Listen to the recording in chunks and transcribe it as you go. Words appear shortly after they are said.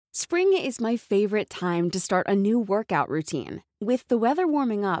Spring is my favorite time to start a new workout routine. With the weather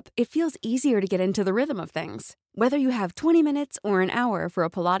warming up, it feels easier to get into the rhythm of things. Whether you have 20 minutes or an hour for a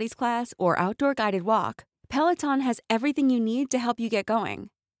Pilates class or outdoor guided walk, Peloton has everything you need to help you get going.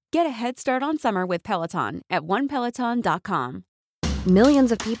 Get a head start on summer with Peloton at onepeloton.com.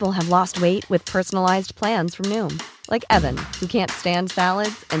 Millions of people have lost weight with personalized plans from Noom. Like Evan, who can't stand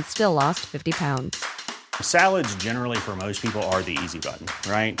salads and still lost 50 pounds. Salads generally for most people are the easy button,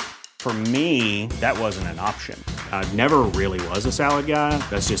 right? For me, that wasn't an option. I never really was a salad guy.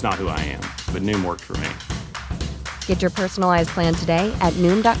 That's just not who I am. But Noom worked for me. Get your personalized plan today at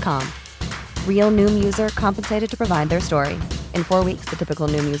Noom.com. Real Noom user compensated to provide their story. In 4 weeks, the typical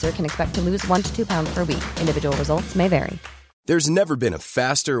Noom user can expect to lose 1 to 2 pounds per week. Individual results may vary. There's never been a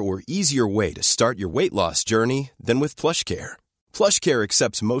faster or easier way to start your weight loss journey than with PlushCare. PlushCare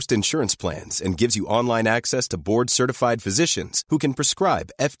accepts most insurance plans and gives you online access to board-certified physicians who can prescribe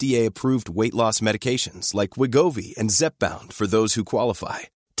FDA-approved weight loss medications like Wegovy and Zepbound for those who qualify.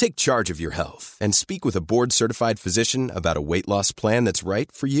 Take charge of your health and speak with a board-certified physician about a weight loss plan that's right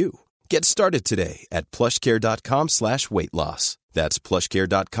for you. Get started today at plushcare.com/weight loss. That's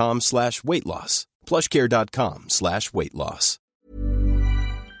plushcare.com/weight loss. plushcare.com/weight loss.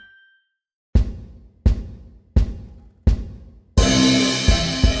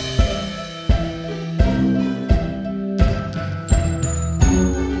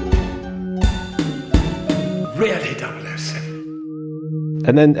 Really 007.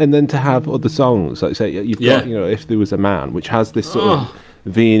 And then to have other songs, like say you've got, If There Was a Man, which has this sort of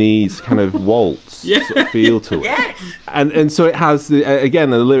Viennese kind of waltz sort of feel to it. Yes. And so it has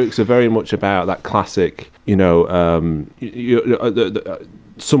again the lyrics are very much about that classic,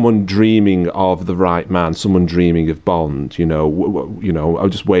 someone dreaming of the right man, someone dreaming of Bond. I'm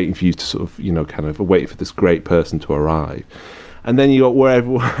just waiting for you to sort of, kind of wait for this great person to arrive. And then you got where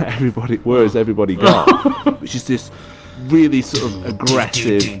has everybody gone, which is this really sort of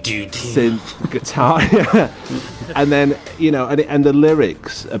aggressive synth guitar, and then and the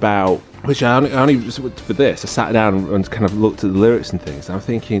lyrics about which I only for this I sat down and kind of looked at the lyrics and things. And I'm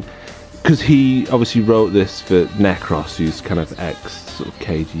thinking, because he obviously wrote this for Necros, who's kind of ex sort of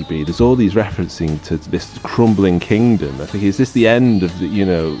KGB. There's all these referencing to this crumbling kingdom. I think, is this the end of the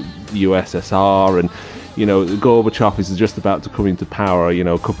USSR, and Gorbachev is just about to come into power,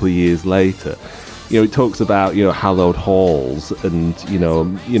 a couple of years later. It talks about, hallowed halls and,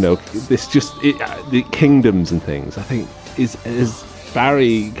 this the kingdoms and things. I think is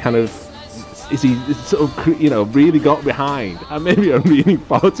Barry kind of, is he sort of, really got behind? And maybe I'm reading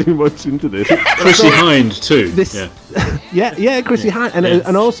far too much into this. Chrissy Hind too. Chrissy Hind.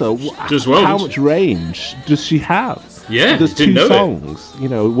 And also, how much range does she have? Yeah, there's two songs,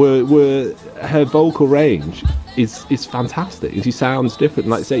 where her vocal range is fantastic. She sounds different.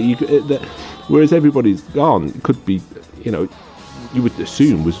 Like I say, whereas Everybody's Gone, it could be, you would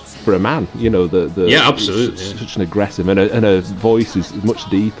assume was for a man. Absolutely. Such an aggressive, and her voice is much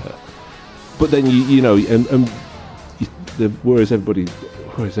deeper. But then whereas Everybody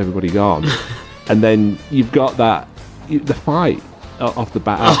Gone, and then you've got the fight off the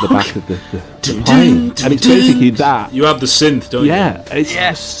back of the plane, and it's basically that. You have the synth, don't you? Yeah,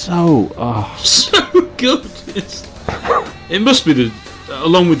 it's so good. It must be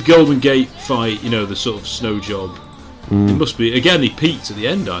along with Golden Gate fight, the sort of snow job. It must be, again, he peaked at the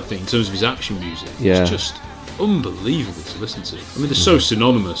end, I think, in terms of his action music. Yeah. It's just unbelievable to listen to. I mean, they're so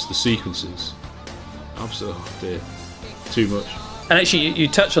synonymous, the sequences. Absolutely, oh dear, too much. And actually, you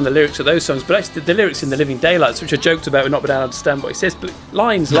touch on the lyrics of those songs, but actually the lyrics in The Living Daylights, which I joked about, we're not being able to understand what he says, but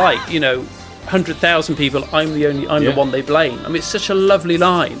lines like, 100,000 people, I'm the one they blame. I mean, it's such a lovely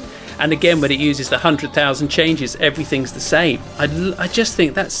line. And again, when it uses the 100,000 changes, everything's the same. I just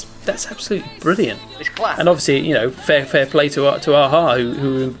think that's absolutely brilliant. It's class. And obviously, fair play to a-ha,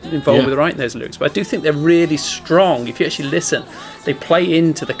 who were involved with writing those lyrics. But I do think they're really strong. If you actually listen, they play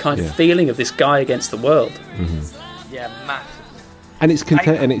into the kind of feeling of this guy against the world. Mm-hmm. Yeah, massive. And it's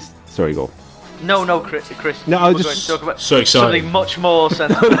sorry, go. No, Chris. No, I was just going to talk about so excited. Something much more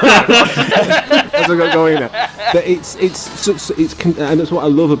sensible. As I got going now, but it's and that's what I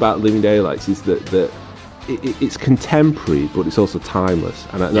love about Living Daylights is that it's contemporary, but it's also timeless.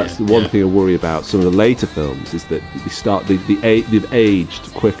 And that's the one thing I worry about some of the later films is that they've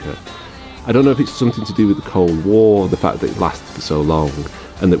aged quicker. I don't know if it's something to do with the Cold War, the fact that it lasted for so long,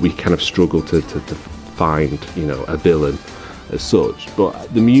 and that we kind of struggle to find a villain as such, but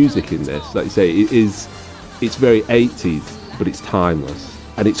the music in this, like you say, it's very 80s, but it's timeless,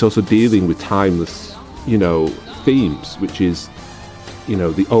 and it's also dealing with timeless, themes, which is,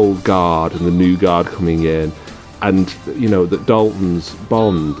 the old guard and the new guard coming in, and that Dalton's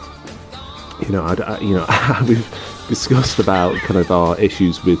Bond. We've discussed about kind of our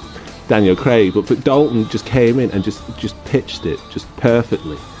issues with Daniel Craig, but Dalton just came in and just pitched it just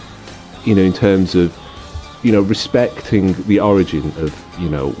perfectly. In terms of respecting the origin of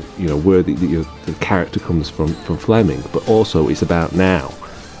where the character comes from Fleming, but also it's about now.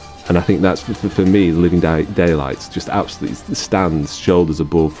 And I think that's for me, The Living Daylights just absolutely stands shoulders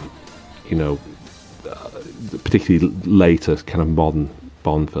above, particularly later kind of modern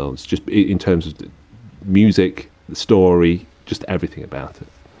Bond films, just in terms of the music, the story, just everything about it.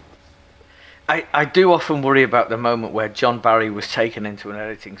 I do often worry about the moment where John Barry was taken into an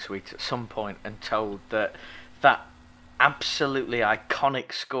editing suite at some point and told that absolutely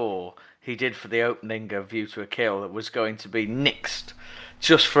iconic score he did for the opening of View to a Kill that was going to be nixed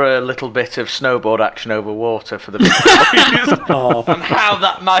just for a little bit of snowboard action over water for the big boys, and how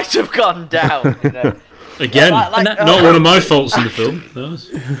that might have gone down. Again, not one of my faults in the film. No,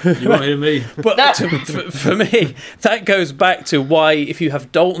 you won't hear me. But for me, that goes back to why, if you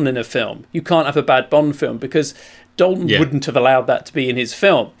have Dalton in a film, you can't have a bad Bond film, because Dalton wouldn't have allowed that to be in his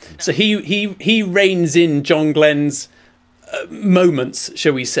film. So he reins in John Glenn's moments,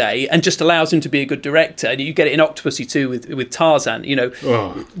 shall we say, and just allows him to be a good director. And you get it in Octopussy 2 with Tarzan.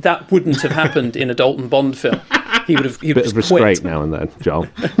 That wouldn't have happened in a Dalton Bond film. He would have bit of restraint now and then, Joel,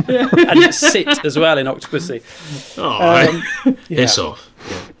 and sit as well in Octopussy. Piss off.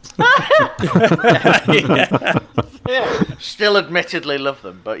 Still, admittedly, love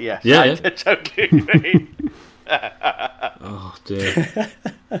them, but yes, I totally agree. Oh dear.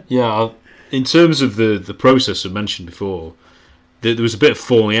 Yeah. In terms of the process I mentioned before, there was a bit of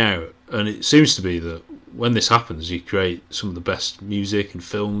falling out, and it seems to be that when this happens, you create some of the best music and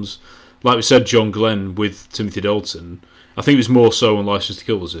films. Like we said, John Glenn with Timothy Dalton. I think it was more so on License to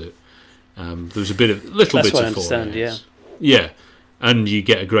Kill, was it? There was a little bit of falling out. Yeah, and you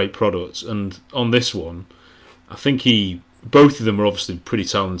get a great product. And on this one, I think both of them are obviously pretty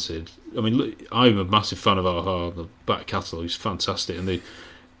talented. I mean, look, I'm a massive fan of a-ha. The back catalogue is fantastic, and they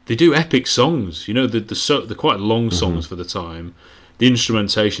do epic songs. They're quite long songs for the time. The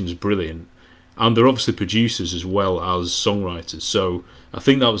instrumentation is brilliant, and they're obviously producers as well as songwriters. So I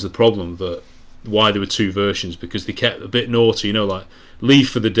think that was the problem, that why there were two versions, because they kept a bit naughty. Like Leave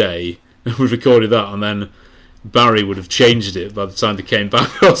for the Day, we recorded that, and then Barry would have changed it by the time they came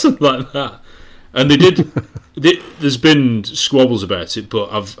back or something like that. And they did. There's been squabbles about it,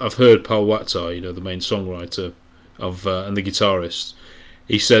 but I've heard Pal Wakhtar, the main songwriter and the guitarist.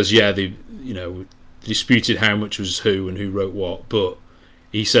 He says, they disputed how much was who and who wrote what, but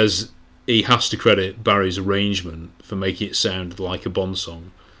he says he has to credit Barry's arrangement for making it sound like a Bond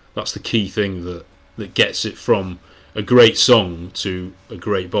song. That's the key thing that gets it from a great song to a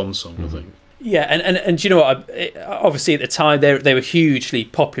great Bond song, I think. Yeah, and you know what? Obviously, at the time, they were hugely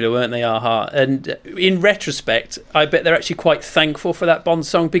popular, weren't they, a-ha? And in retrospect, I bet they're actually quite thankful for that Bond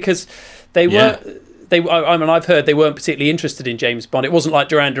song, because they were. I've heard they weren't particularly interested in James Bond. It wasn't like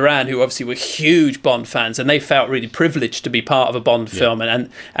Duran Duran, who obviously were huge Bond fans, and they felt really privileged to be part of a Bond film and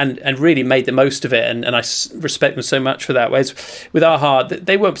really made the most of it. And I respect them so much for that. Whereas with a-ha,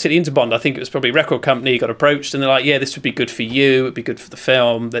 they weren't particularly into Bond. I think it was probably a record company got approached, and they're like, this would be good for you, it'd be good for the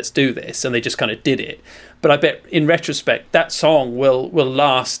film, let's do this. And they just kind of did it. But I bet in retrospect, that song will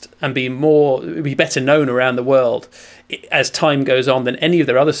last and be better known around the world as time goes on than any of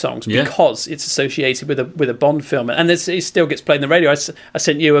their other songs, because it's associated with a Bond film, and it still gets played on the radio. I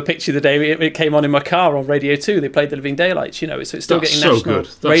sent you a picture the day it came on in my car on Radio 2. They played The Living Daylights, so it's still getting national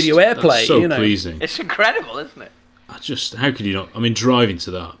radio airplay. That's so pleasing. It's incredible, isn't it? How could you not? I mean, driving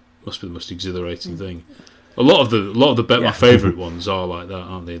to that must be the most exhilarating thing. A lot of my favourite ones are like that,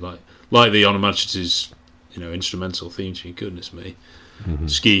 aren't they? Like the On Her Majesty's, instrumental theme tune. Goodness me. Mm-hmm.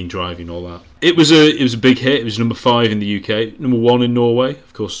 Skiing, driving, all that. It was a big hit. It was number 5 in the UK, number 1 in Norway.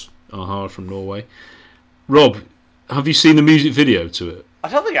 Of course, a-ha from Norway. Rob, have you seen the music video to it? I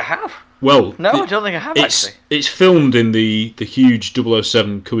don't think I have. Well, no, I don't think I have. Actually, it's filmed in the huge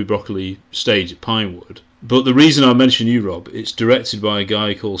 007 Cubby Broccoli stage at Pinewood. But the reason I mention you, Rob, it's directed by a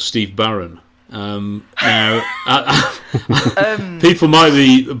guy called Steve Barron. Now, people might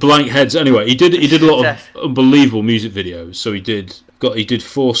be blank heads. Anyway, he did a lot of unbelievable music videos. So he did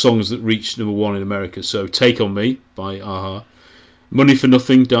 4 songs that reached number 1 in America. So Take On Me by a-ha, Money for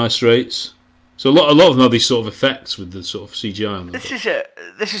Nothing, Dire Straits. So a lot of them have these sort of effects with the sort of CGI on them.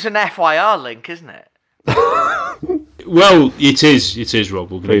 This is an FYR link, isn't it? Well, it is,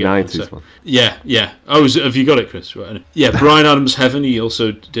 Rob. We're going to get 90s one. Yeah. Oh, have you got it, Chris? Right. Yeah, Bryan Adams' Heaven, he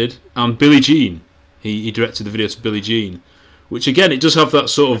also did. And Billie Jean. He directed the video to Billie Jean, which, again, it does have that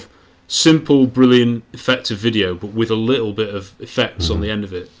sort of simple, brilliant, effective video, but with a little bit of effects on the end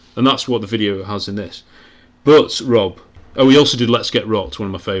of it. And that's what the video has in this. But, Rob... Oh, he also did Let's Get Rocked, one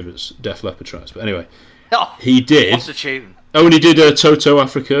of my favourites, Def Leppard tracks. But anyway, he did... What's the tune? Oh, and he did Toto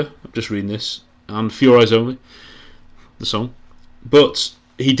Africa, I'm just reading this, and For Your Eyes Only, the song. But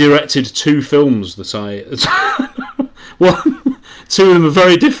he directed 2 films that well, 2 of them are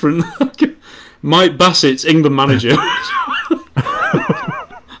very different. Mike Bassett's England Manager.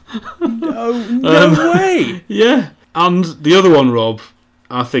 No way! Yeah. And the other one, Rob,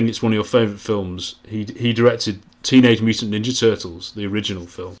 I think it's one of your favourite films. He directed Teenage Mutant Ninja Turtles, the original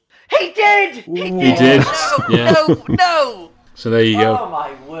film. He did! He did. No! So there you go. Oh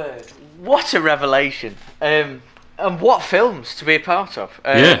my word. What a revelation. And what films to be a part of.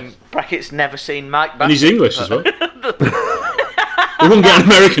 Brackets never seen Mike Bassett. And he's English as well. We wouldn't get an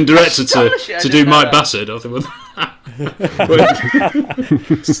American director to do Mike Bassett, I think.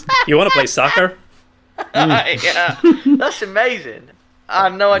 You want to play soccer? Yeah, that's amazing. I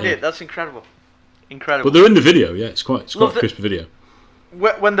had no idea. That's incredible. Incredible. But they're in the video, yeah. It's quite a crisp video.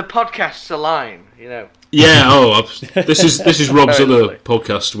 When the podcasts align, Yeah. This is Rob's other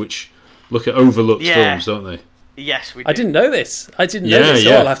podcast, which look at overlooked films, don't they? Yes, we do. I didn't know this. So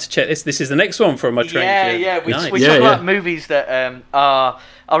I'll have to check this. This is the next one from my train. Yeah. We talk about movies that are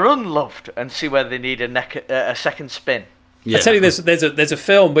unloved and see where they need a second spin. Yeah. I tell you, there's a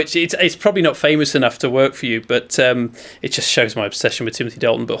film which it's probably not famous enough to work for you, but it just shows my obsession with Timothy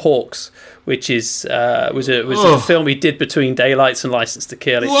Dalton. But Hawks, which was a film he did between Daylights and License to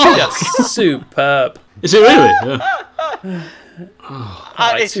Kill. It's just superb. Is it really? Yeah.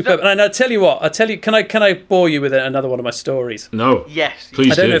 It's superb. And I tell you what, can I bore you with another one of my stories? No. Yes.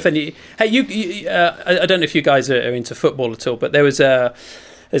 Please. I don't know if any. Hey, I don't know if you guys are into football at all, but there's a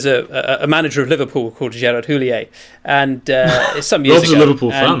manager of Liverpool called Gerard Houllier, and it's some years Rob's ago. a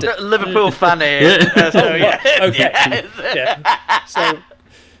Liverpool fan. Liverpool fan here. Okay. Yeah. So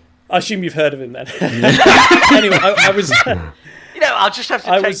I assume you've heard of him then. Anyway, I was. I'll just have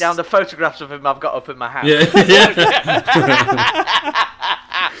to take down the photographs of him I've got up in my house. Yeah.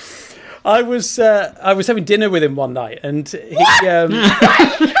 I was having dinner with him one night, and he. You can't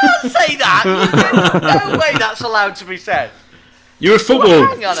say that. No way that's allowed to be said. You're a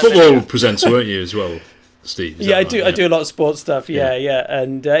football presenter, weren't you, as well, Steve? I do a lot of sports stuff. Yeah.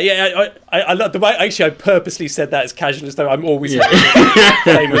 And I love the way. Actually, I purposely said that as casual as though I'm always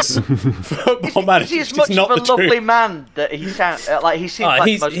famous football manager. Is he as much of a lovely man that he sounds like? He seems like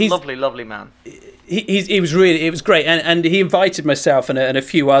the most lovely man. It was great, and he invited myself and a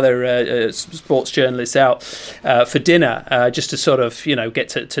few other sports journalists out for dinner, just to sort of get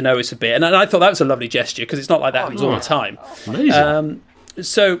to know us a bit, and I thought that was a lovely gesture because it's not like that happens all the time. Amazing.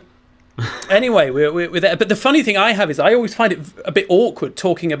 So anyway, we're there. But the funny thing I have is I always find it a bit awkward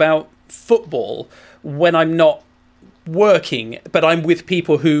talking about football when I'm not working, but I'm with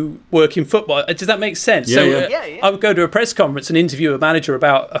people who work in football. Does that make sense? I would go to a press conference and interview a manager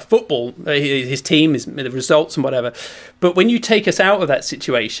about a football, his team, the results and whatever. But when you take us out of that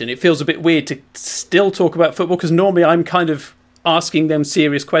situation, it feels a bit weird to still talk about football because normally I'm kind of asking them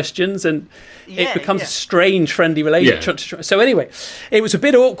serious questions and it becomes a strange friendly relationship. So anyway, it was a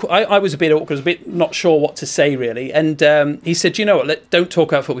bit awkward. I was a bit awkward, a bit not sure what to say really, and he said, you know what, don't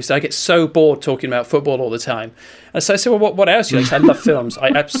talk about football. He said, I get so bored talking about football all the time. And so I said, well, what else? He said, I love films. I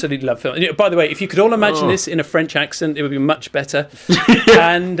absolutely love films. By the way, if you could all imagine this in a French accent, it would be much better.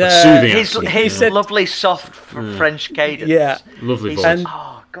 And his lovely soft French cadence. Lovely voice. And,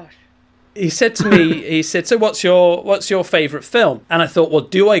 oh gosh. He said to me, so what's your favourite film? And I thought, well,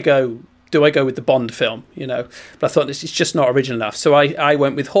 do I go with the Bond film, But I thought this is just not original enough. So I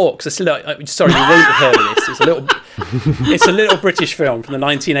went with Hawks. Sorry, you won't have heard of this. It's a little British film from the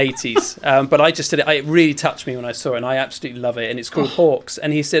 1980s. But I just said it really touched me when I saw it, and I absolutely love it. And it's called Hawks.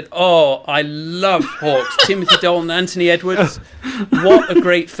 And he said, oh, I love Hawks. Timothy Dalton, Anthony Edwards. What a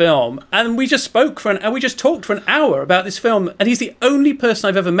great film. And we just talked for an hour about this film. And he's the only person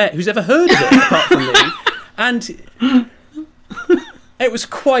I've ever met who's ever heard of it, apart from me. And it was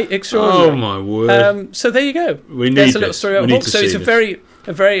quite extraordinary. Oh my word! So there you go. There's a little story about Hawks. So it's a very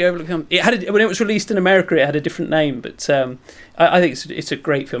overlooked film. When it was released in America, it had a different name, but I think it's a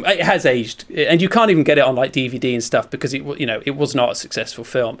great film. It has aged, and you can't even get it on like DVD and stuff because it was not a successful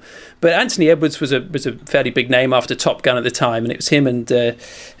film. But Anthony Edwards was a fairly big name after Top Gun at the time, and it was him and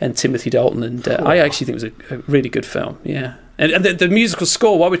Timothy Dalton, and I actually think it was a really good film. Yeah, and the musical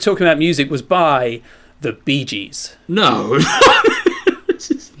score, while we're talking about music, was by the Bee Gees. No.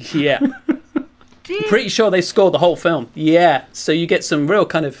 Yeah. Pretty sure they scored the whole film. Yeah. So you get some real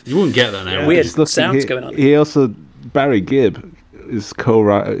kind of you wouldn't get that now. weird sounds going on. He also Barry Gibb is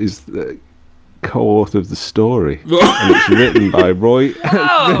co-author of the story, and it's written by Roy.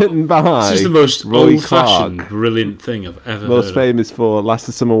 Written by This is the most Roy old-fashioned, Clark, brilliant thing I've ever most heard. famous for Last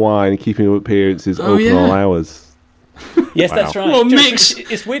of Summer Wine, Keeping Up Appearances, Oh, Open yeah. All Hours. Yes, that's right. Well, Just-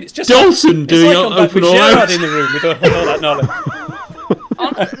 mix it's weird. It's just Dalton like, doing it's like I'm back Open with All Gerard Hours. in the room with all that knowledge.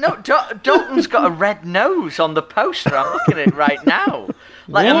 No, Dalton's got a red nose on the poster. I'm looking at it right now.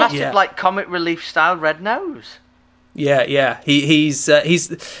 Like a What? massive, Yeah. like comic relief style red nose. Yeah. He's. I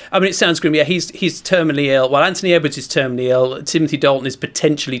mean, it sounds grim. Yeah, he's terminally ill. Well, Anthony Edwards is terminally ill. Timothy Dalton is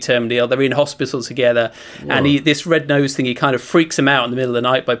potentially terminally ill. They're in hospital together, and this red nose thing, he kind of freaks him out in the middle of the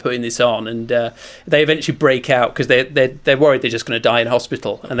night by putting this on, and they eventually break out because they're worried they're just going to die in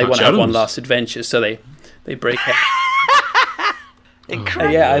hospital, and they want to have one last adventure, so they break out.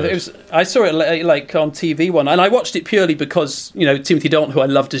 Incredible. I saw it like on TV one, and I watched it purely because Timothy Dalton, who I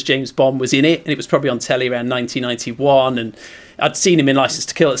loved as James Bond, was in it, and it was probably on telly around 1991, and I'd seen him in License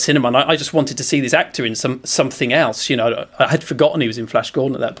to Kill at cinema, and I just wanted to see this actor in something else. I had forgotten he was in Flash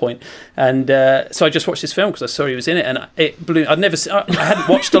Gordon at that point, and so I just watched this film because I saw he was in it, and it blew. I hadn't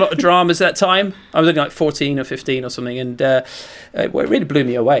watched a lot of dramas at that time. I was only like 14 or 15 or something, and it really blew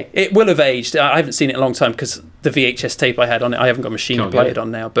me away. It will have aged. I haven't seen it in a long time because the VHS tape I had on it, I haven't got a machine to play it on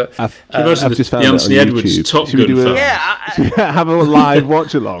now. But I've Imagine just the found it on Anthony Edwards YouTube. Top Should we Gun do film. have a live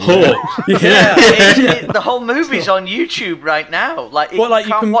watch along? The whole movie's on YouTube right now. Like, you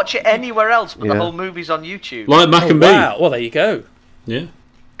can't watch it anywhere else, but the whole movie's on YouTube. Like Mac and Me. Wow, well, there you go. Yeah.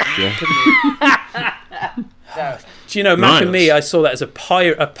 Do you know Mac and Me? I saw that as a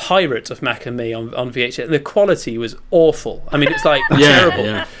pirate of Mac and Me on VHS. The quality was awful. I mean, it's like terrible.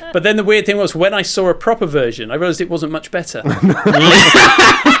 Yeah. But then the weird thing was when I saw a proper version, I realised it wasn't much better.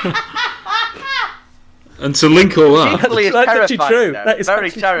 And to link all that, That's actually true. That is very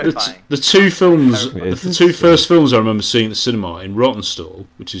actually terrifying. the two films, It is. the two first films I remember seeing at the cinema in Rottenstall,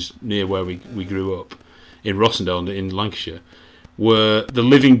 which is near where we grew up, in Rossendale in Lancashire, were The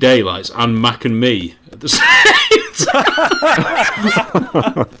Living Daylights and Mac and Me at the same time.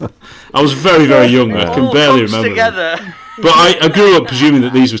 I was very, very young. I can barely remember them. Together. But I grew up presuming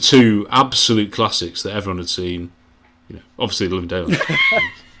that these were two absolute classics that everyone had seen. Obviously The Living Daylights.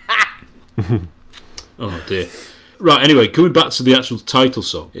 Oh dear. Right, anyway, coming back to the actual title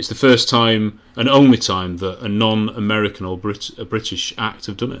song, it's the first time and only time that a non-American or a British act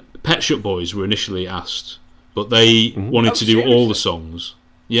have done it. Pet Shop Boys were initially asked, but they wanted to do all the songs.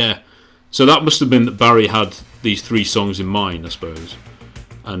 Yeah. So that must have been that Barry had these 3 songs in mind, I suppose.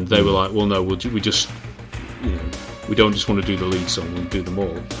 And they were like, well, no, we just, we don't just want to do the lead song, we'll do them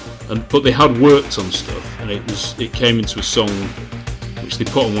all. But they had worked on stuff, and it came into a song which they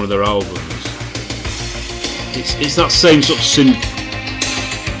put on one of their albums. It's that same sort of synth.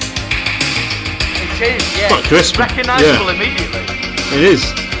 It is, yeah. Quite crisp. Recognisable immediately. It is.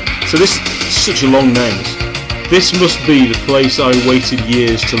 So this is such a long name. This must be the place I waited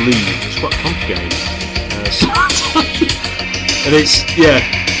years to leave. It's quite complicated. And it's,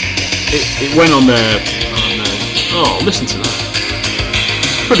 it went on there. Oh, listen to that.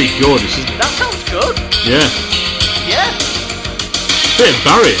 It's pretty gorgeous, isn't it? That sounds good. Yeah. Yeah. Bit of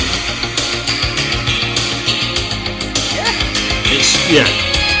Barry. Yeah. It's,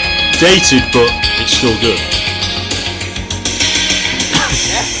 dated, but it's still good.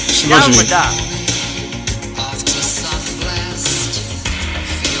 Just Down imagine with that.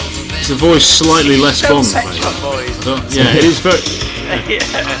 it's a voice slightly less So Bond. Pet maybe. Shop Boys. Yeah, it is very.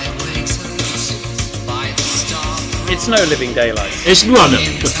 It's no Living Daylights. It's no,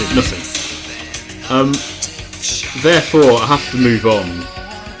 nothing. Therefore, I have to move on.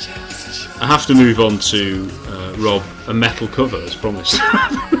 I have to move on to Rob, a metal cover as promised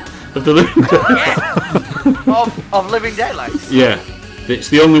of the Living Daylights. of Living Daylights. Yeah, it's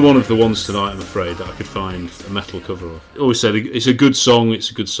the only one of the ones tonight, I'm afraid, that I could find a metal cover of. I always said it's a good song. It's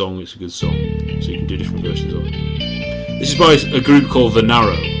a good song. It's a good song. So you can do different versions of it. This is by a group called The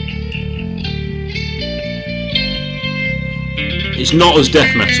Narrow. It's not as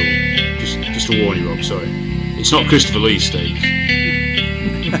death metal. Just to warn you, Rob. Sorry, it's not Christopher Lee's stage.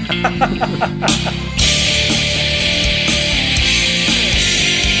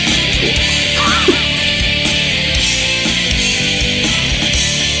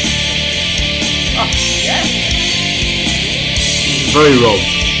 Very Rob.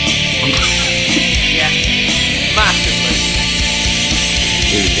 Yeah. Massively.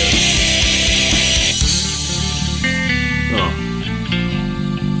 Here we go.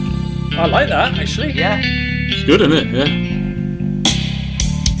 Oh, I like that, actually. Yeah. it's good, isn't it? Yeah.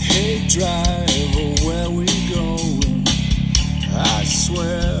 Hey driver, where we going? I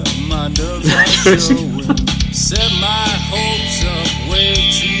swear my nerves are Crazy. showing. Set my hopes up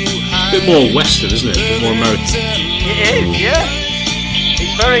A bit more Western, isn't it? A bit more American. It is, yeah.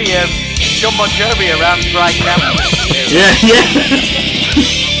 It's very John Bon Jovi around Dry County. Yeah.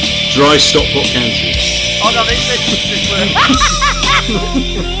 Dry Stockport County. Oh no, this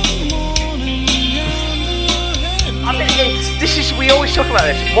I mean, this is, we always talk about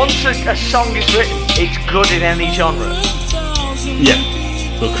this. Once a song is written, it's good in any genre. Yeah.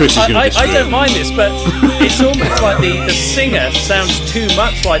 Well, Chris is going to I don't mind this, but it's almost like the singer sounds too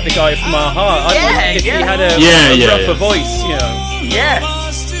much like the guy from A-ha. I think if he had a rougher voice, you know. Yeah.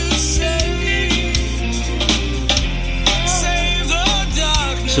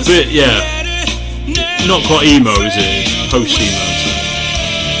 It's a bit, not quite emo, is it? It's post-emo.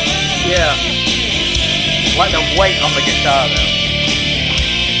 Yeah. Like the weight on the guitar, though.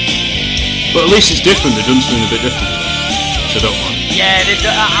 But at least it's different. They've done something a bit different. So I don't mind. Yeah,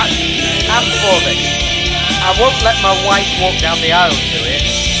 I'm for this. I won't let my wife walk down the aisle to it,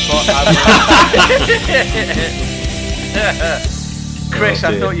 but Chris,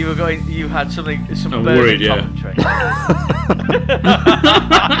 I thought you had some I'm burning worried, commentary.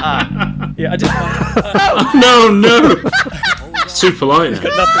 Yeah, I just No. It's too polite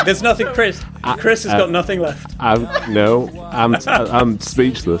now. there's nothing, Chris. Chris has got nothing left. I'm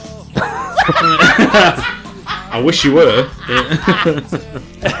speechless. I wish you were. That's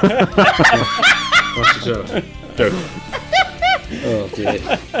a joke. Oh dear.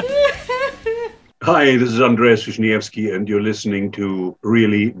 Hi, this is Andreas Wisniewski, and you're listening to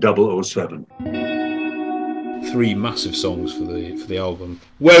Really 007. 3 massive songs for the album.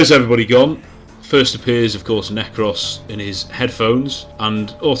 Where Has Everybody Gone? First appears, of course, Necros in his headphones,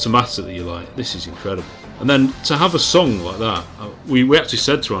 and automatically you're like, this is incredible. And then to have a song like that, we actually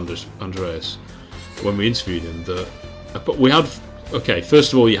said to Andreas when we interviewed him that we had,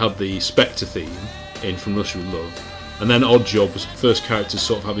 first of all you had the Spectre theme in From Russia With Love, and then Oddjob was the first character to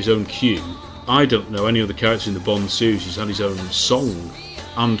sort of have his own cue. I don't know any other character in the Bond series who's had his own song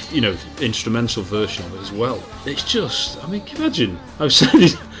and, instrumental version of it as well. It's just, I mean, can you imagine? I've said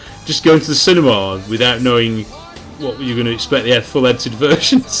just going to the cinema without knowing what you're going to expect the full edited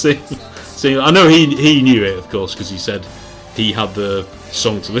version to sing. I know he knew it, of course, because he said he had the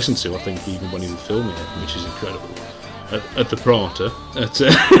song to listen to, I think, even when he was filming it, which is incredible. At the Prater.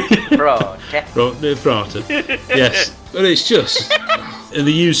 Prater. Yes. But it's just... And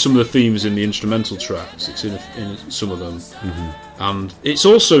they use some of the themes in the instrumental tracks. It's in some of them. Mm-hmm. And it's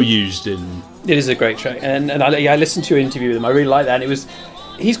also used in... It is a great track. And I listened to your interview with him. I really like that. And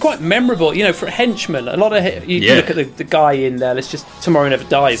he's quite memorable, for a henchman. A lot of you look at the guy in there. Let's just Tomorrow Never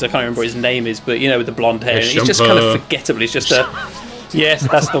Dies. I can't remember what his name is, but with the blonde hair, he's just kind of forgettable. He's just yes,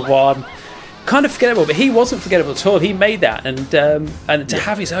 that's the one. Kind of forgettable, but he wasn't forgettable at all. He made that, and to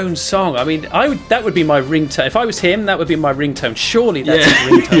have his own song. I mean, that would be my ringtone. If I was him, that would be my ringtone. Surely that's his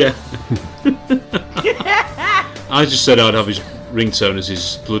ringtone. Yeah. I just said I'd have his ringtone as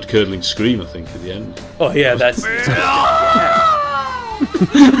his blood-curdling scream, I think, at the end. Oh yeah, that's.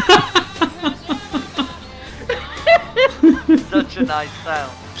 Such a nice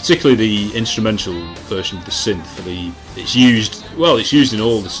sound. Particularly the instrumental version of the synth it's used in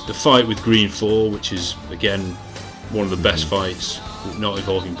all this, the fight with Green 4, which is again one of the best fights not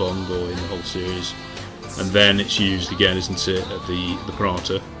involving Bond or in the whole series, and then it's used again, isn't it, at the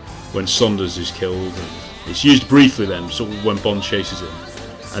Prater when Saunders is killed, and it's used briefly then, sort of when Bond chases him,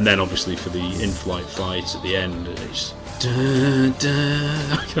 and then obviously for the in-flight fight at the end, and it's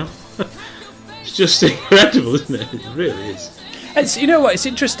it's just incredible, isn't it? It really is. It's, what? It's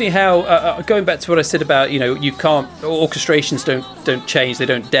interesting how going back to what I said about you can't, orchestrations don't change, they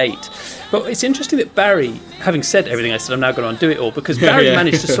don't date. But it's interesting that Barry, having said everything I said, I'm now going to undo it all, because Barry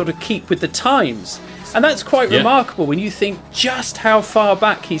managed to sort of keep with the times, and that's quite remarkable when you think just how far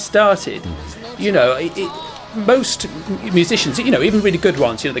back he started. Most musicians, even really good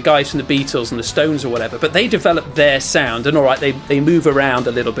ones, the guys from the Beatles and the Stones or whatever, but they develop their sound, and all right, they move around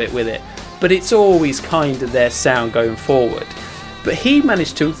a little bit with it, but it's always kind of their sound going forward. But he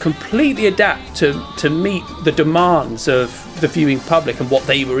managed to completely adapt to meet the demands of the viewing public and what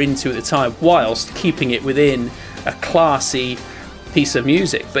they were into at the time, whilst keeping it within a classy piece of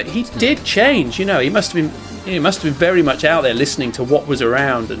music. But he did change. He must have been very much out there listening to what was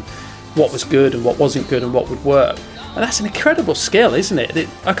around and what was good and what wasn't good and what would work. And that's an incredible skill, isn't it?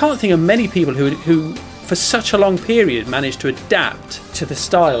 I can't think of many people who for such a long period managed to adapt to the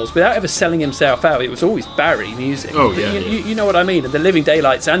styles without ever selling himself out. It was always Barry music. Oh, yeah, you know what I mean? And The Living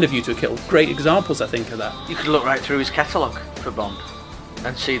Daylights and A View to a Kill, great examples, I think, of that. You could look right through his catalogue for Bond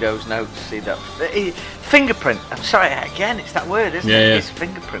and see those notes, see that fingerprint. I'm sorry, again, it's that word, isn't it? Yeah. His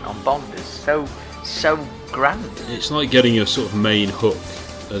fingerprint on Bond is so grand. It's like getting your sort of main hook.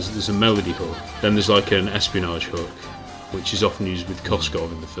 There's a melody hook, then there's like an espionage hook, which is often used with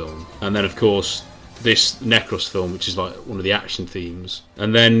Koskov in the film, and then of course this Necros film, which is like one of the action themes,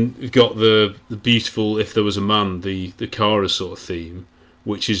 and then we've got the beautiful If There Was a Man, the Kara sort of theme,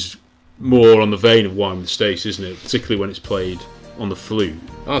 which is more on the vein of Wine with Stace, isn't it? Particularly when it's played on the flute.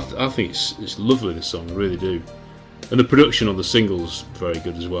 I think it's lovely, this song, I really do. And the production on the single's very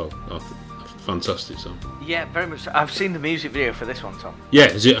good as well. Fantastic song. Yeah, very much. I've seen the music video for this one, Tom. Yeah,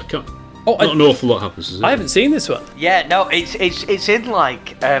 is it? Not an awful lot happens, is it? I haven't seen this one. Yeah, no, it's in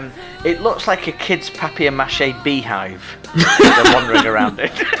like it looks like a kid's papier-mâché beehive. They're wandering around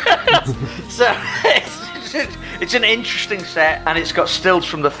it. So it's an interesting set, and it's got stills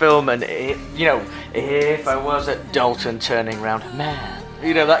from the film, and if I was at Dalton turning round, man,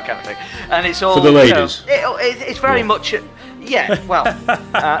 that kind of thing, and it's all for the ladies. It's very much.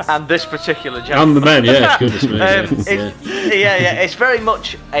 And this particular gentleman. And the men, yeah, goodness me. It's very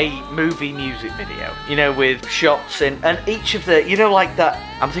much a movie music video, with shots in, and each of the, like that,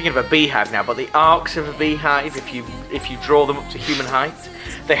 I'm thinking of a beehive now, but the arcs of a beehive, if you draw them up to human height,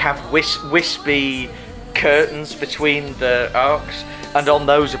 they have wispy curtains between the arcs, and on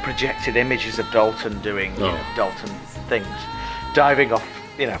those are projected images of Dalton doing, Dalton things, diving off,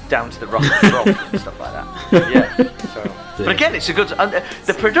 down to the rock and stuff like that. Yeah, so. But again, it's a good.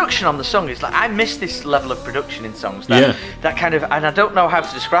 The production on the song is like, I miss this level of production in songs. That kind of, and I don't know how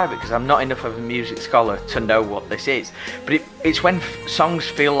to describe it because I'm not enough of a music scholar to know what this is. But it's when songs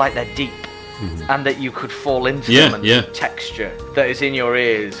feel like they're deep, and that you could fall into them, and the texture that is in your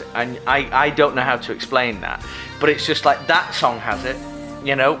ears. And I don't know how to explain that, but it's just like that song has it.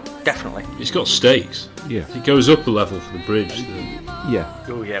 Definitely. It's got stakes. Yeah. It goes up a level for the bridge. Yeah.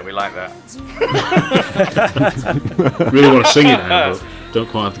 Oh yeah, we like that. Really want to sing it now, but don't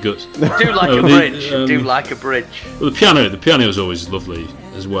quite have the guts. Do like a bridge. Do like a bridge. Well, the piano is always lovely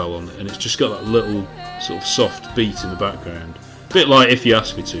as well, and it's just got that little sort of soft beat in the background. A bit like If You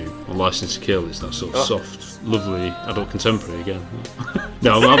Ask Me To on License to Kill. It's that sort of soft, lovely adult contemporary again.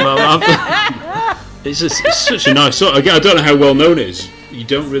 No, it's such a nice song. I don't know how well known it is. You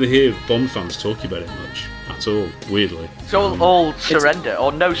don't really hear Bond fans talking about it much at all, weirdly. It's all Surrender,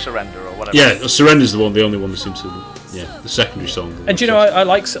 or No Surrender, or whatever. Yeah, Surrender's the only one that seems to, the secondary song. And I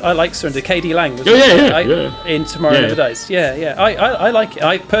like Surrender. KD Lang was in Tomorrow Never Dies. Yeah. I like it.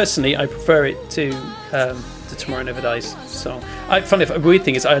 I personally, I prefer it to the Tomorrow Never Dies song. Funny, the weird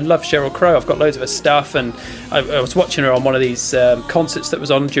thing is I love Sheryl Crow. I've got loads of her stuff, and I was watching her on one of these concerts that was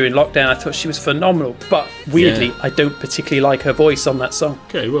on during lockdown. I thought she was phenomenal, but weirdly I don't particularly like her voice on that song.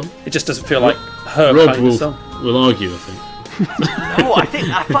 Okay, well, it just doesn't feel like her Rob kind of song. We'll argue, I think. No, I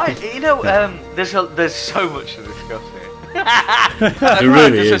find there's so much to discuss here. It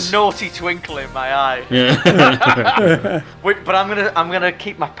really is. There's a naughty twinkle in my eye. Yeah. But I'm gonna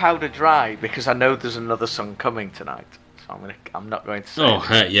keep my powder dry because I know there's another song coming tonight. So I'm not going to say. Oh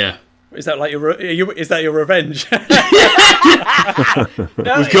heck yeah! Is that like is that your revenge? No,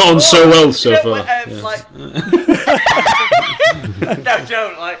 we've got on so well so far. No,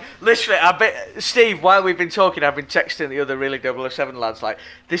 don't. Like, literally, Steve, while we've been talking, I've been texting the other Really 007 lads, like,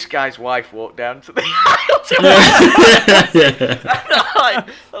 this guy's wife walked down to the aisle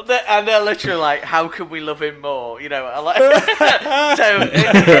and they're literally like, how can we love him more? It's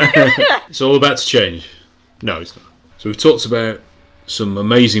all about to change. No, it's not. So we've talked about some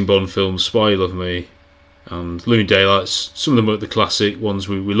amazing Bond films, Spy You Love Me, and Living Daylights, some of them are the classic ones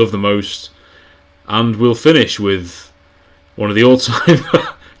we love the most, and we'll finish with one of the all-time...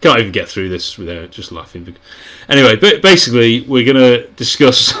 Can't even get through this without just laughing. Anyway, basically, we're going to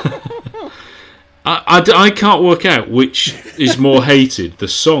discuss... I can't work out which is more hated, the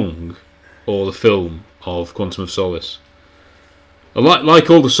song or the film of Quantum of Solace. Like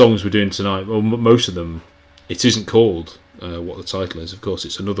all the songs we're doing tonight, well, most of them, it isn't called what the title is. Of course,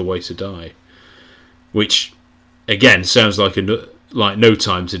 it's Another Way to Die, which, again, sounds like No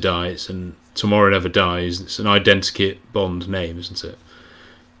Time to Die. It's Tomorrow Never Dies. It's an identikit Bond name, isn't it?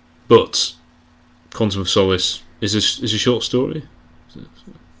 But Quantum of Solace is a short story.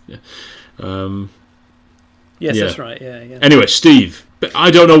 Yeah. Yes, that's right. Yeah. Anyway, Steve, I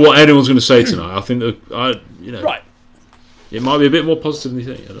don't know what anyone's going to say tonight. I think that right. It might be a bit more positive than you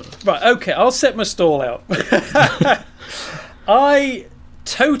think. I don't know. Right. Okay. I'll set my stall out. I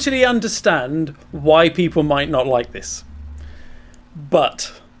totally understand why people might not like this,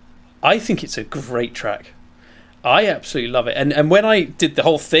 but I think it's a great track. I absolutely love it. And when I did the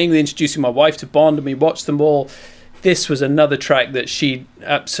whole thing, introducing my wife to Bond, and we watched them all, this was another track that she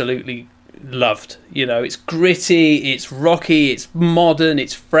absolutely loved. You know, it's gritty, it's rocky, it's modern,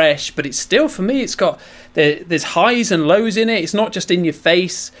 it's fresh, but it's still, for me, it's got there's highs and lows in it. It's not just in your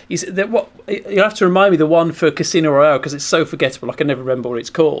face. You have to remind me the one for Casino Royale, because it's so forgettable. I can never remember what it's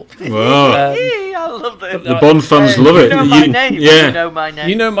called. Wow. I love it. The Bond fans love it. You know my name. Yeah. You know my name.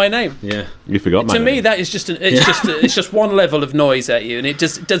 You know my name. Yeah. You forgot my To name. me, that is just it's just one level of noise at you, and it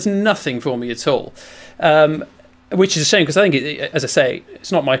just does nothing for me at all. Which is a shame, because I think, as I say,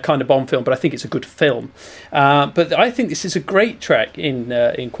 it's not my kind of Bond film, but I think it's a good film. But I think this is a great track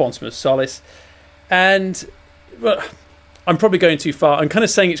in Quantum of Solace. And, well, I'm probably going too far. I'm kind of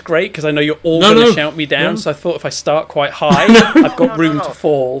saying it's great because I know you're all going to shout me down. So I thought if I start quite high, I've got room to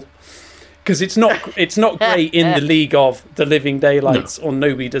fall. Because it's not great in the league of The Living Daylights or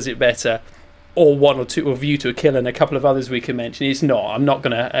Nobody Does It Better, or one or two, or View to a Kill, and a couple of others we can mention. It's not. I'm not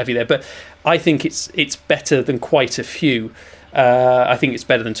going to have you there, but I think it's better than quite a few. I think it's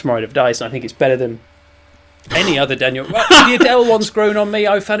better than Tomorrow Never Dies, and I think it's better than any other Daniel. Well, the Adele one's grown on me.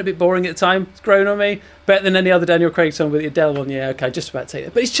 I found it a bit boring at the time. It's grown on me. Better than any other Daniel Craig song, but the Adele one, yeah, okay, just about to take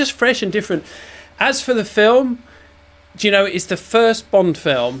that. But it's just fresh and different. As for the film, do you know, it's the first Bond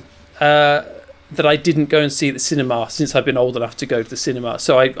film that I didn't go and see at the cinema since I've been old enough to go to the cinema.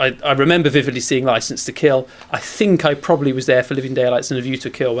 So I remember vividly seeing Licence to Kill. I think I probably was there for Living Daylights and A View to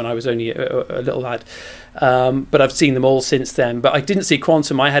a Kill when I was only a little lad. But I've seen them all since then. But I didn't see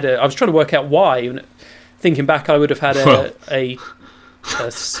Quantum. I was trying to work out why. And thinking back, I would have had a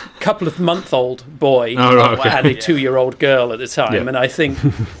couple of month-old boy and a 2-year-old girl at the time. Yeah. And I think...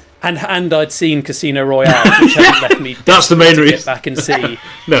 And I'd seen Casino Royale, which hadn't left me. That's the main reason. Get back and see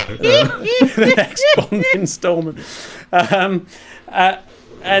the next Bond instalment. And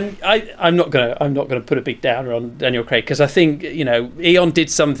I'm not gonna put a big downer on Daniel Craig, because I think, you know, Eon did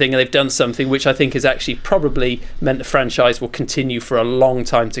something and they've done something which I think has actually probably meant the franchise will continue for a long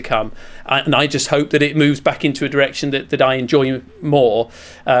time to come. And I just hope that it moves back into a direction that I enjoy more.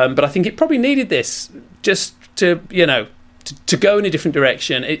 But I think it probably needed this just to, you know, to go in a different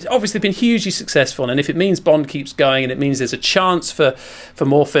direction. It's obviously been hugely successful, and if it means Bond keeps going and it means there's a chance for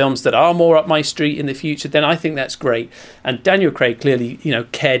more films that are more up my street in the future, then I think that's great. And Daniel Craig clearly, you know,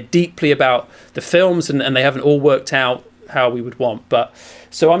 cared deeply about the films, and they haven't all worked out how we would want. But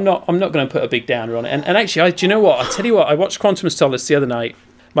so I'm not going to put a big downer on it. And actually, do you know what? I tell you what, I watched Quantum of Solace the other night.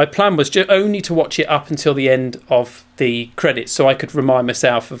 My plan was only to watch it up until the end of the credits, so I could remind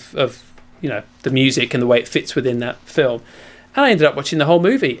myself of you know, the music and the way it fits within that film. And I ended up watching the whole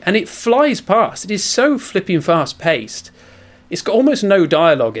movie, and it flies past. It is so flipping fast paced. It's got almost no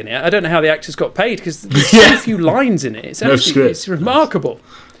dialogue in it. I don't know how the actors got paid, because there's so few lines in it. It's remarkable.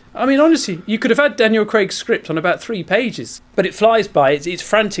 I mean, honestly, you could have had Daniel Craig's script on about 3 pages, but it flies by. It's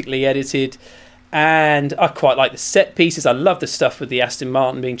frantically edited, and I quite like the set pieces. I love the stuff with the Aston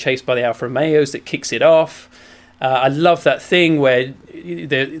Martin being chased by the Alfa Romeos that kicks it off. I love that thing where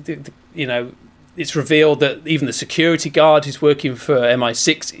you know, it's revealed that even the security guard who's working for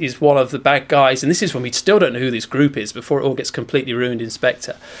MI6 is one of the bad guys, and this is when we still don't know who this group is before it all gets completely ruined in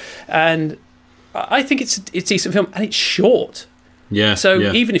Spectre. And I think it's a decent film, and it's short. Yeah. So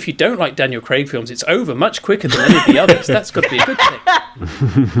even if you don't like Daniel Craig films, it's over much quicker than any of the others. That's got to be a good thing.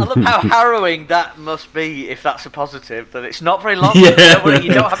 I love how harrowing that must be, if that's a positive, that it's not very long. Yeah.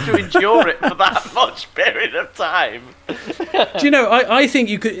 You don't have to endure it for that much period of time. Do you know, I think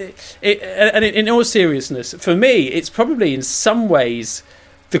you could... and in all seriousness, for me, it's probably in some ways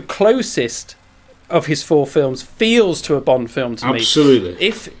the closest of his 4 films feels to a Bond film to me. Absolutely.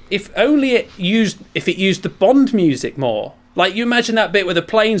 If only it used the Bond music more. Like, you imagine that bit where the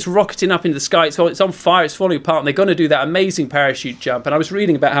plane's rocketing up into the sky, it's on fire, it's falling apart, and they're going to do that amazing parachute jump. And I was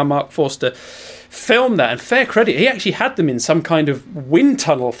reading about how Mark Forster filmed that, and fair credit, he actually had them in some kind of wind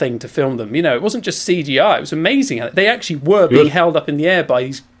tunnel thing to film them. You know, it wasn't just CGI, it was amazing. They actually were being held up in the air by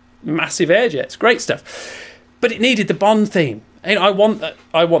these massive air jets. Great stuff. But it needed the Bond theme. And I want that.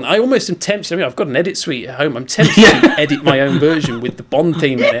 I almost am tempted. I mean, I've got an edit suite at home. I'm tempted to edit my own version with the Bond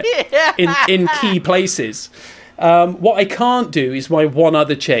theme in it in key places. What I can't do is my one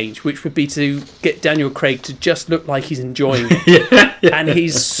other change, which would be to get Daniel Craig to just look like he's enjoying it. And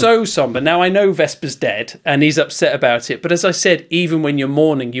he's so somber. Now, I know Vesper's dead, and he's upset about it. But as I said, even when you're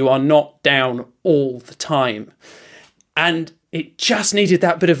mourning, you are not down all the time. And it just needed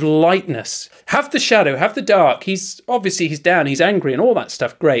that bit of lightness. Have the shadow, have the dark. He's down, he's angry, and all that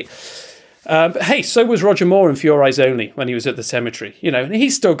stuff. Great. But hey, so was Roger Moore in For Your Eyes Only when he was at the cemetery. You know, and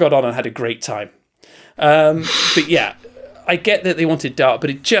he still got on and had a great time. But yeah, I get that they wanted dark, but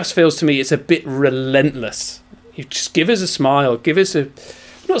it just feels to me it's a bit relentless. You just give us a smile, give us a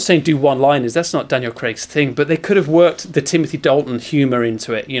I'm not saying do one-liners, that's not Daniel Craig's thing, but they could have worked the Timothy Dalton humour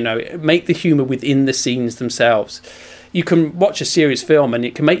into it, make the humour within the scenes themselves. You can watch a serious film and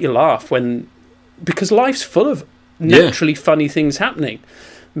it can make you laugh because life's full of naturally funny things happening.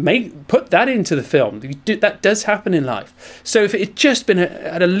 Put that into the film. That does happen in life. So if it had just been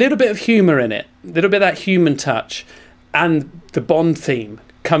had a little bit of humour in it, a little bit of that human touch, and the Bond theme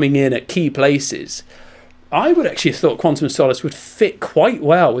coming in at key places, I would actually have thought Quantum of Solace would fit quite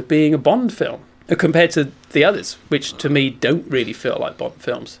well with being a Bond film compared to the others, which to me don't really feel like Bond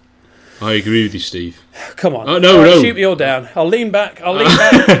films. I agree with you, Steve. Come on. No. Shoot me all down. I'll lean back. I'll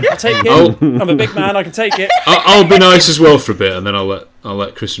take it. I'm a big man. I can take it. I'll be nice as well for a bit, and then I'll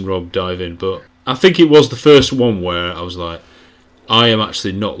let Chris and Rob dive in. But I think it was the first one where I was like, I am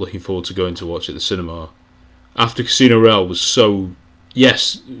actually not looking forward to going to watch it at the cinema. After Casino Royale was so...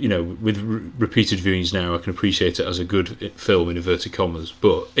 Yes, with repeated viewings now, I can appreciate it as a good film in inverted commas,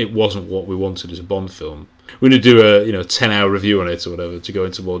 but it wasn't what we wanted as a Bond film. We're going to do a 10-hour review on it or whatever to go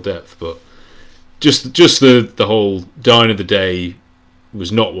into more depth, but just the whole dying of the day was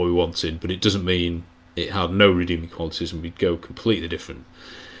not what we wanted, but it doesn't mean it had no redeeming qualities and we'd go completely different.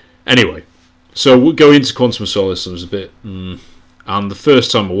 Anyway, so going into Quantum of Solace, I was a bit... and the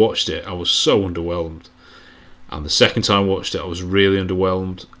first time I watched it, I was so underwhelmed. And the second time I watched it, I was really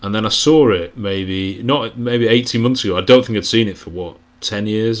underwhelmed. And then I saw it maybe 18 months ago. I don't think I'd seen it for 10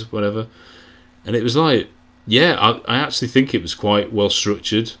 years, whatever. And it was like, I actually think it was quite well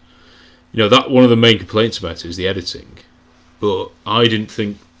structured. That one of the main complaints about it is the editing. But I didn't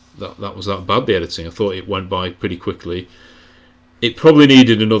think that was that bad, the editing. I thought it went by pretty quickly. It probably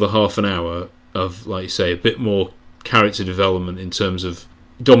needed another half an hour of, like you say, a bit more character development in terms of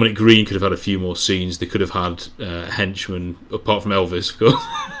Dominic Green could have had a few more scenes. They could have had henchmen, apart from Elvis, of course.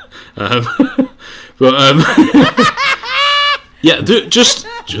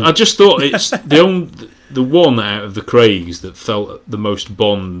 I just thought it's the one out of the Craigs that felt the most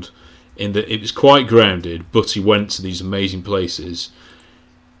Bond, in that it was quite grounded, but he went to these amazing places.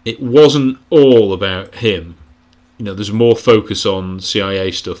 It wasn't all about him. There's more focus on CIA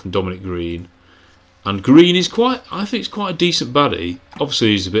stuff and Dominic Green. And Green is quite a decent baddie. Obviously,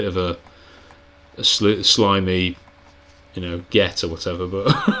 he's a bit of a slimy, get or whatever. But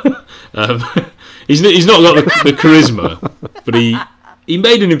he's not got the charisma. But he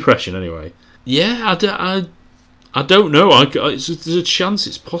made an impression anyway. Yeah, I don't know. There's a chance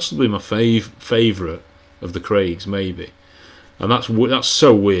it's possibly my favourite of the Craigs, maybe. And that's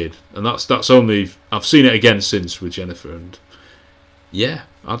so weird. And that's only I've seen it again since with Jennifer and. Yeah,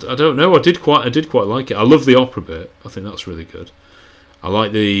 I don't know. I did quite like it. I love the opera bit. I think that's really good. I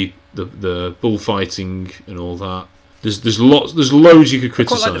like the bullfighting and all that. There's loads you could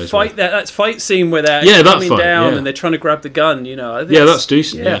criticise. Quite like the fight that fight scene where they're coming down and they're trying to grab the gun. That's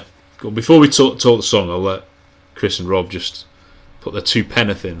decent. Yeah. Well, before we talk the song, I'll let Chris and Rob just put their 2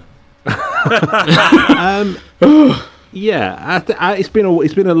 penneth in. It's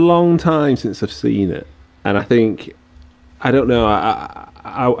been a long time since I've seen it, and I think. I don't know.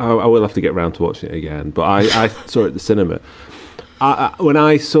 I will have to get round to watching it again. But I saw it at the cinema. When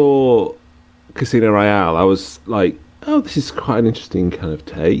I saw Casino Royale, I was like, "Oh, this is quite an interesting kind of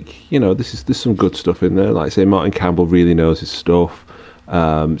take." There's some good stuff in there. Like I say, Martin Campbell really knows his stuff.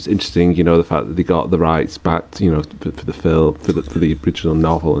 It's interesting, the fact that they got the rights back, for the film, for the original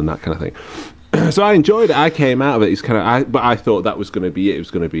novel and that kind of thing. So I enjoyed it. I came out of it. But I thought that was going to be it. It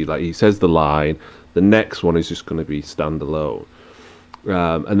was going to be like he says the line. The next one is just going to be standalone.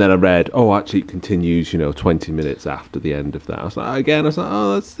 And then I read, actually it continues, 20 minutes after the end of that. I was like,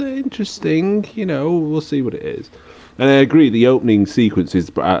 oh, that's interesting. We'll see what it is. And I agree, the opening sequence is,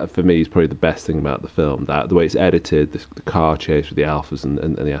 for me, is probably the best thing about the film. That the way it's edited, the car chase with the Alphas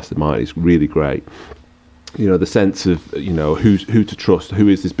and the Aston Martin is really great. The sense of, who to trust, who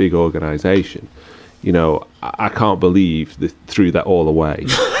is this big organisation. I can't believe they threw that all away,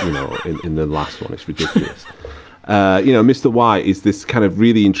 in the last one. It's ridiculous. Mr. White is this kind of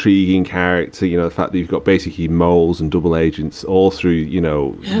really intriguing character, the fact that you've got basically moles and double agents all through,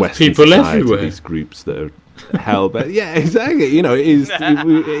 Western people society, everywhere. These groups that are hell-bent. Yeah, exactly.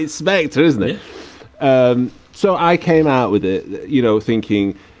 It's Spectre, isn't it? Yeah. So I came out with it,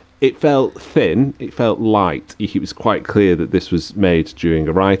 thinking... It felt thin, it felt light. It was quite clear that this was made during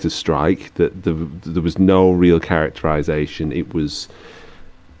a writer's strike, that there was no real characterisation. It was,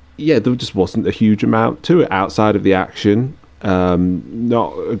 there just wasn't a huge amount to it outside of the action.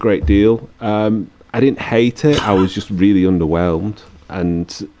 Not a great deal. I didn't hate it, I was just really underwhelmed. And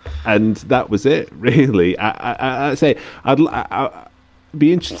that was it, really. I'd say, I'd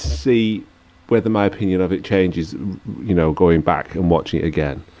be interested to see whether my opinion of it changes, going back and watching it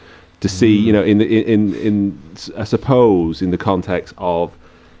again, to see, in I suppose in the context of,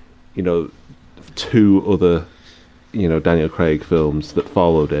 two other, Daniel Craig films that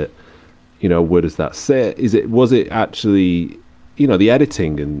followed it, where does that sit? Was it actually, the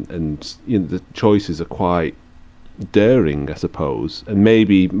editing and the choices are quite daring, I suppose, and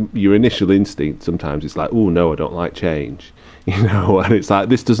maybe your initial instinct sometimes is like, oh no, I don't like change, and it's like,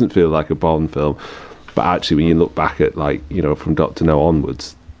 this doesn't feel like a Bond film, but actually when you look back at, like, from Dr. No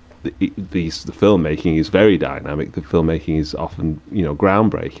onwards, the filmmaking is very dynamic. The filmmaking is often,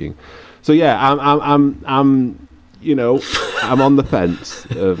 groundbreaking. So yeah, I'm on the fence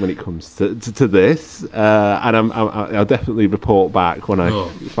when it comes to this, and I'll definitely report back when I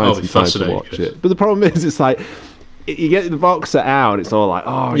find some time to watch it. But the problem is, it's like, you get the box set out, and it's all like,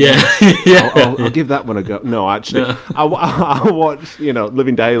 oh yeah, I'll give that one a go. No, actually, yeah. I'll watch,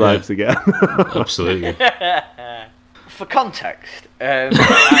 Living Daylights again. Absolutely. For context,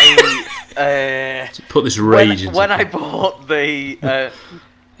 put this rage into when I bought the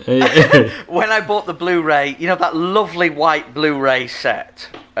when I bought the Blu-ray, that lovely white Blu-ray set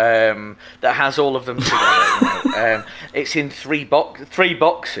that has all of them together. It's in three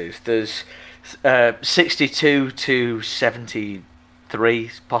boxes. There's 62 to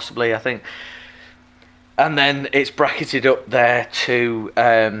 73, possibly, I think, and then it's bracketed up there to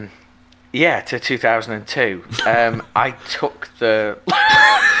 2002. I took the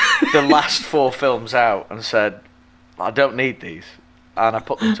last 4 films out and said, I don't need these, and I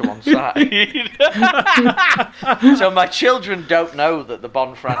put them to one side. So my children don't know that the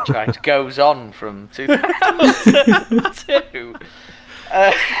Bond franchise goes on from 2002.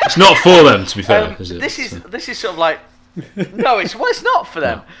 It's not for them, to be fair, is it? This is sort of like, no, it's not for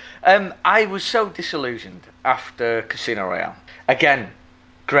them. No. I was so disillusioned after Casino Royale. Again,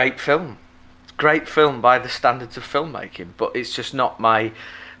 great film by the standards of filmmaking, but it's just not my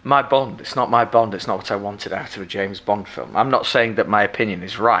Bond. It's not my Bond. It's not what I wanted out of a James Bond film. I'm not saying that my opinion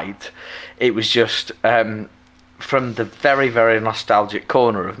is right. It was just from the very, very nostalgic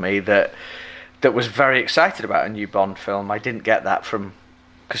corner of me that was very excited about a new Bond film. I didn't get that from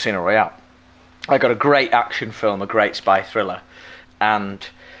Casino Royale. I got a great action film, a great spy thriller, and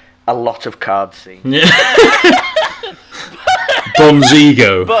a lot of card scenes. Yeah. Bond's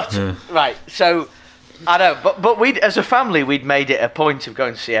ego. But right, so I know, but we, as a family, we'd made it a point of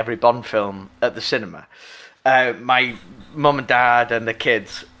going to see every Bond film at the cinema. My mum and dad and the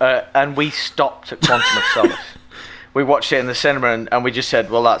kids, and we stopped at Quantum of Solace. We watched it in the cinema, and we just said,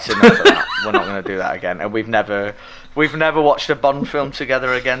 "Well, that's enough of that. We're not going to do that again." And we've never watched a Bond film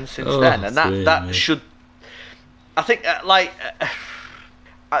together again since then. And that should, I think,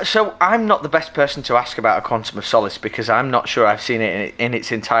 so I'm not the best person to ask about A Quantum of Solace, because I'm not sure I've seen it in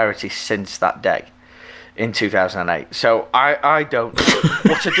its entirety since that day in 2008. So I don't know.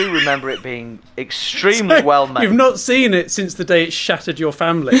 But I do remember it being extremely well made. You've not seen it since the day it shattered your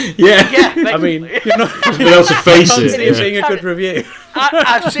family. Yeah. Basically. I mean, you've not been able to face it. It being a good review.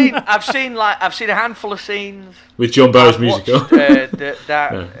 I've seen a handful of scenes with John Barry's music on.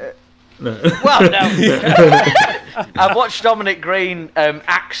 Well, no. I've watched Dominic Green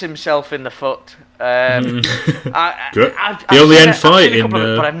axe himself in the foot. The only end fight in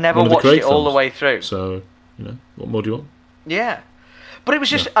but I've never watched it all the way through. So, what more do you want? Yeah. But it was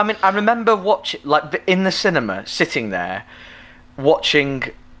just, I mean, I remember watching, like, in the cinema, sitting there, watching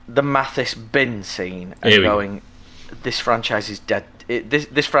the Mathis bin scene and going, this franchise is dead.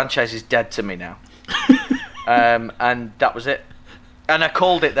 This franchise is dead to me now. And that was it. And I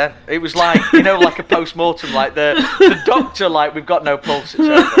called it then. It was like, like a post-mortem, like the doctor, like, we've got no pulse, it's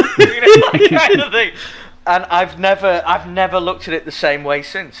over. That kind of thing. And I've never looked at it the same way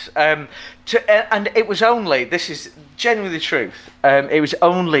since. And it was only, this is genuinely the truth, it was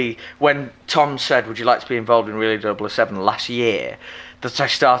only when Tom said, would you like to be involved in Really 007 last year, that I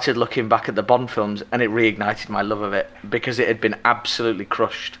started looking back at the Bond films, and it reignited my love of it, because it had been absolutely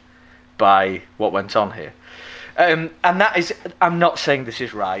crushed by what went on here. And that is, I'm not saying this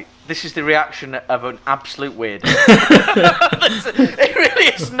is right. This is the reaction of an absolute weirdo. It really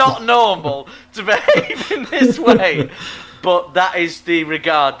is not normal to behave in this way. But that is the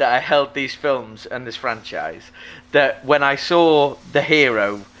regard that I held these films and this franchise. That when I saw the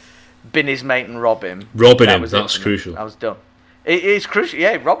hero bin his mate and rob him. That's crucial. I was done. It is crucial.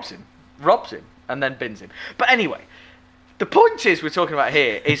 Yeah, he robs him, and then bins him. But anyway, the point is we're talking about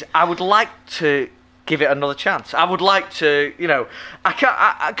here is I would like to give it another chance. I would like to, I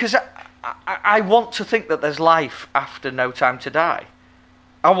can't, because I want to think that there's life after No Time to Die.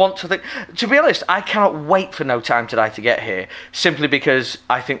 I want to think. To be honest, I cannot wait for No Time to Die to get here, simply because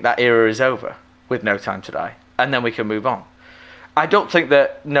I think that era is over with No Time to Die, and then we can move on. I don't think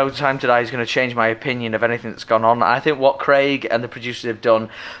that No Time to Die is going to change my opinion of anything that's gone on. I think what Craig and the producers have done,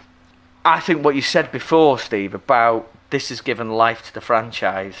 I think what you said before, Steve, about this has given life to the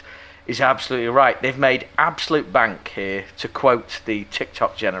franchise is absolutely right. They've made absolute bank here, to quote the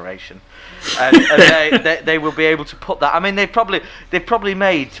TikTok generation. And they will be able to put that. I mean, they've probably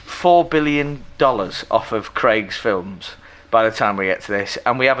made $4 billion off of Craig's films by the time we get to this,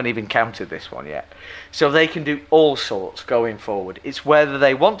 and we haven't even counted this one yet. So they can do all sorts going forward. It's whether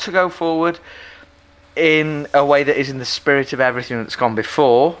they want to go forward in a way that is in the spirit of everything that's gone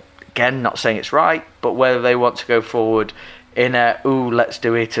before. Again, not saying it's right, but whether they want to go forward in let's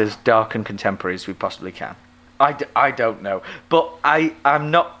do it as dark and contemporary as we possibly can. I don't know, but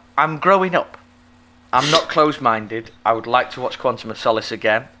I'm growing up. I'm not closed-minded. I would like to watch Quantum of Solace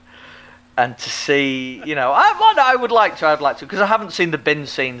again, and to see, I would like to, because I haven't seen the bin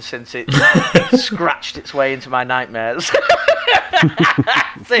scene since it scratched its way into my nightmares.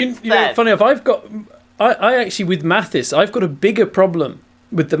 Funny enough, I actually, with Mathis, I've got a bigger problem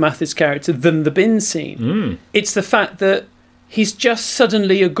with the Mathis character than the bin scene. It's the fact that he's just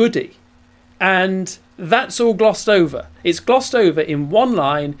suddenly a goodie, and that's all glossed over. It's glossed over in one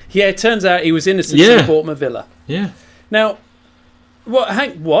line. Yeah, it turns out he was innocent and bought my villa. Yeah. Now, what?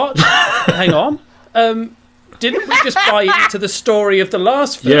 Hang on. Didn't we just buy into the story of the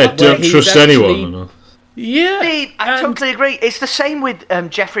last film? Yeah, don't trust anyone. Yeah, Indeed, I totally agree. It's the same with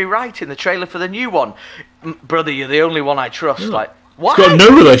Jeffrey Wright in the trailer for the new one. Brother, you're the only one I trust. Like, why? He's got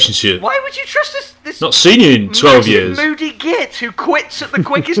no relationship. Why would you trust this Not seen you in 12 years. moody git who quits at the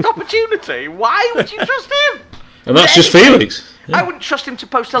quickest opportunity? Why would you trust him? And that's just Felix. Yeah. I wouldn't trust him to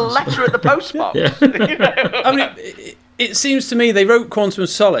post a letter at the post box. I mean, it seems to me they wrote Quantum of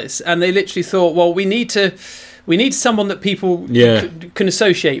Solace and they literally thought, well, we need someone that people can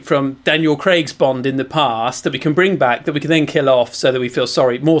associate from Daniel Craig's Bond in the past that we can bring back, that we can then kill off so that we feel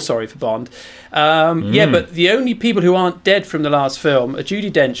more sorry for Bond. Yeah, but the only people who aren't dead from the last film are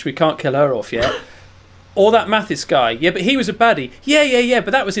Judi Dench, we can't kill her off yet, or that Mathis guy. Yeah, but he was a baddie. Yeah,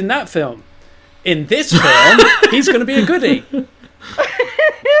 but that was in that film. In this film, he's going to be a goodie.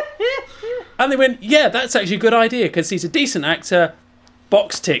 And they went, yeah, that's actually a good idea because he's a decent actor.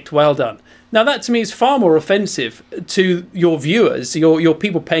 Box ticked, well done. Now, that to me is far more offensive to your viewers, your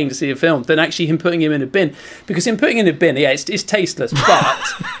people paying to see a film, than actually him putting him in a bin. Because him putting him in a bin, yeah, it's tasteless.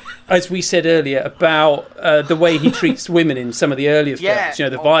 But, as we said earlier, about the way he treats women in some of the earlier films,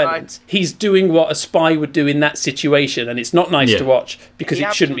 the violence, he's doing what a spy would do in that situation, and it's not nice to watch because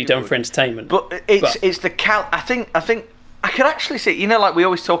it shouldn't be done for entertainment. But it's the I think I could actually see, like we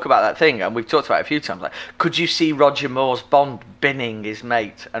always talk about that thing, and we've talked about it a few times, like, could you see Roger Moore's Bond binning his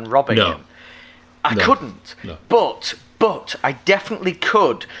mate and robbing him? I couldn't. No. But I definitely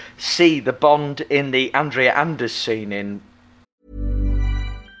could see the Bond in the Andrea Anders scene in...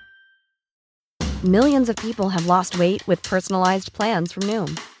 Millions of people have lost weight with personalized plans from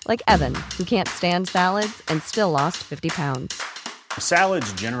Noom. Like Evan, who can't stand salads and still lost 50 pounds.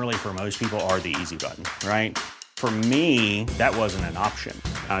 Salads generally for most people are the easy button, right? For me, that wasn't an option.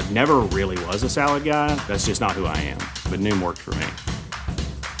 I never really was a salad guy. That's just not who I am. But Noom worked for me.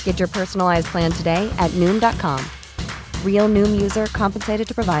 Get your personalized plan today at Noom.com. Real Noom user compensated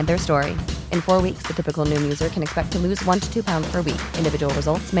to provide their story. In 4 weeks, the typical Noom user can expect to lose 1 to 2 pounds per week. Individual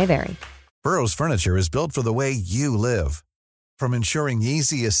results may vary. Burrow's furniture is built for the way you live. From ensuring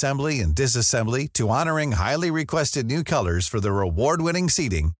easy assembly and disassembly to honoring highly requested new colors for their award-winning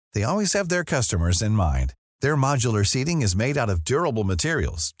seating, they always have their customers in mind. Their modular seating is made out of durable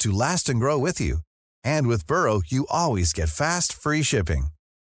materials to last and grow with you. And with Burrow, you always get fast, free shipping.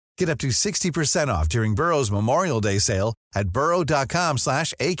 Get up to 60% off during Burrow's Memorial Day sale at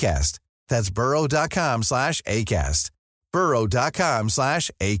burrow.com/ACAST. That's burrow.com/ACAST.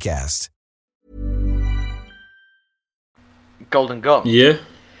 burrow.com/ACAST. Golden Gun. Yeah.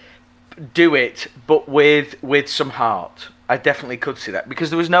 Do it, but with some heart. I definitely could see that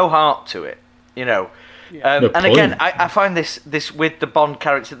because there was no heart to it, No and again, I find this with the Bond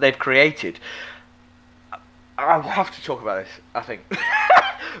character that they've created. I'll have to talk about this, I think.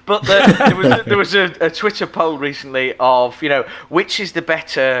 But there was a Twitter poll recently of, which is the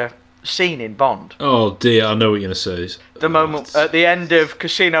better scene in Bond? Oh dear, I know what you're going to say. The moment at the end of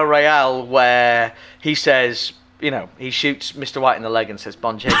Casino Royale where he says, he shoots Mr. White in the leg and says,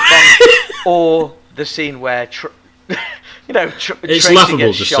 Bond, James Bond. Or the scene where, Tracy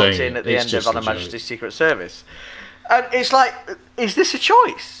gets shot in at the end of On Her Majesty's Secret Service. And it's like, is this a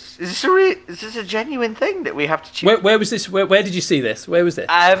choice? Is this a genuine thing that we have to choose? Where was this? Where did you see this? Where was this?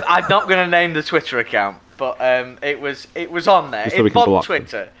 I'm not going to name the Twitter account, but it was on there. Just so we In can Bond block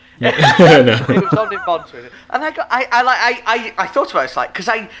Twitter. No. It was on in Bond Twitter. And I thought about it, like, because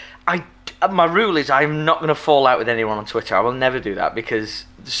my rule is I'm not going to fall out with anyone on Twitter. I will never do that because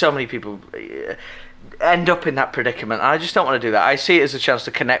so many people end up in that predicament. I just don't want to do that. I see it as a chance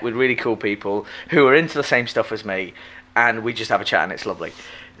to connect with really cool people who are into the same stuff as me, and we just have a chat and it's lovely.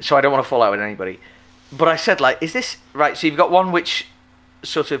 So I don't want to fall out with anybody. But I said, like, is this right? So you've got one which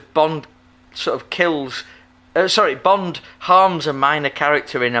sort of Bond sort of kills. Bond harms a minor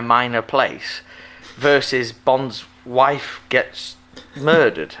character in a minor place, versus Bond's wife gets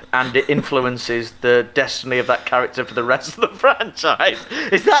murdered and it influences the destiny of that character for the rest of the franchise.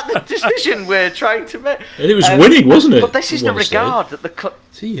 Is that the decision we're trying to make? And it was winning, wasn't it? But this is the regard that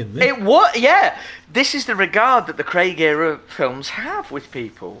This is the regard that the Craig era films have with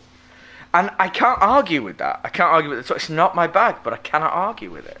people, and I can't argue with that. I can't argue with it. So it's not my bag, but I cannot argue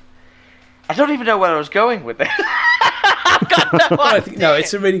with it. I don't even know where I was going with it. I've got no idea. No,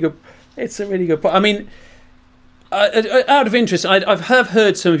 it's a really good point. I mean, out of interest, I have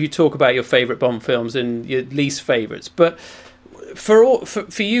heard some of you talk about your favourite Bond films and your least favourites, but for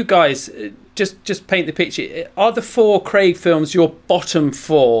you guys, just paint the picture. Are the 4 Craig films your bottom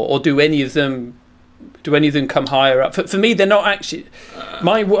 4, or do any of them come higher up? For me, they're not actually.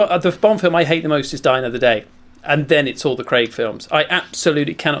 The Bond film I hate the most is Die Another Day. And then it's all the Craig films. I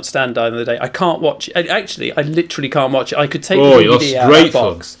absolutely cannot stand Die Another Day. I can't watch it. Actually, I literally can't watch it. I could take the DVD out of that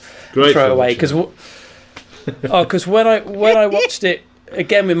box and throw it away. Because when I watched it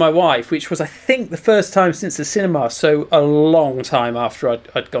again with my wife, which was, I think, the first time since the cinema, so a long time after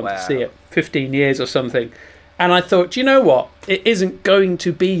I'd gone to see it, 15 years or something. And I thought, you know what? It isn't going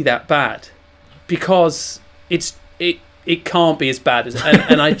to be that bad. Because it can't be as bad as...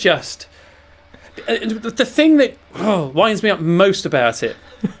 And I just... The thing that winds me up most about it,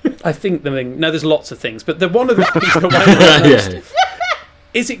 there's lots of things, but one of the things that winds me up most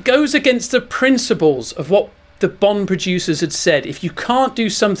is it goes against the principles of what the Bond producers had said. If you can't do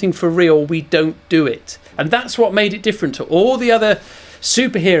something for real, we don't do it. And that's what made it different to all the other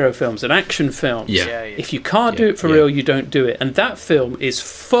superhero films and action films. If you can't do it for real, you don't do it. And that film is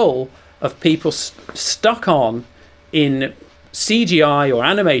full of people stuck on in CGI or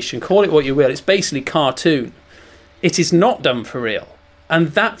animation, call it what you will. It's basically cartoon. It is not done for real, and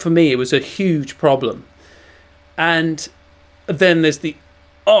that for me was a huge problem. And then there's the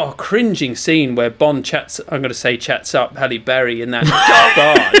cringing scene where Bond chats up Halle Berry in that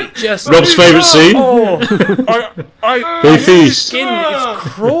bar. Rob's favourite scene. My skin is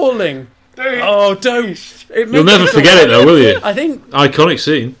crawling. Don't. You'll never forget it though, will you? I think iconic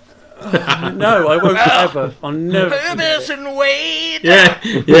scene. No, I won't ever. I'll never. Ferguson Wade. Yeah.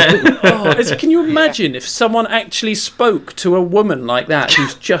 Can you imagine if someone actually spoke to a woman like that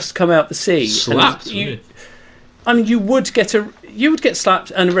who's just come out the sea? Slapped. I mean, you would get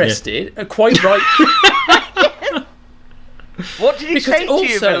slapped and arrested. Quite right. What did he say to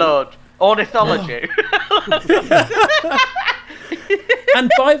you, my lord? Ornithology. And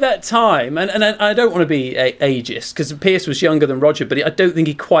by that time, and I don't want to be ageist, because Pierce was younger than Roger, but I don't think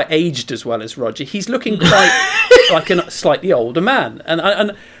he quite aged as well as Roger. He's looking quite like a slightly older man.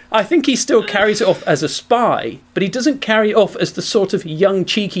 And I think he still carries it off as a spy, but he doesn't carry it off as the sort of young,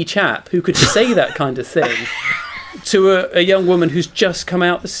 cheeky chap who could say that kind of thing to a young woman who's just come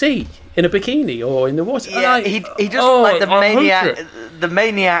out the sea in a bikini or in the water. Yeah, he does like the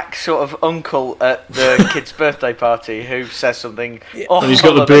maniac sort of uncle at the kid's birthday party who says something and he's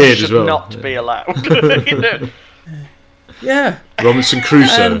got the beard as well. Not be allowed. You know? Yeah. Robinson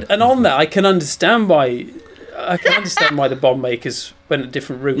Crusoe. And on that, I can understand why the Bond makers went a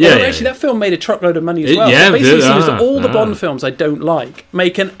different route. That film made a truckload of money as well. It basically seems that all the Bond films I don't like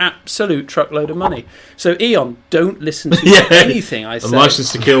make an absolute truckload of money. So Eon, don't listen to anything I say. And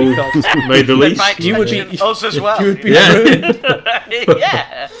License to Kill made the least. You would be us as well. You would be ruined.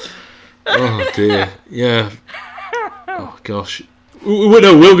 Yeah. Oh dear. Yeah. Oh gosh.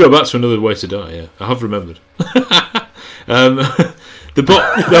 We'll go back to Another Way to Die. Yeah, I have remembered. I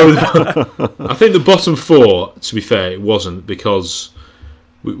think the bottom 4, to be fair, it wasn't, because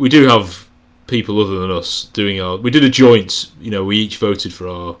we do have people other than us doing we did a joint, we each voted for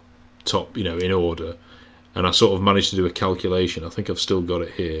our top, in order, and I sort of managed to do a calculation. I think I've still got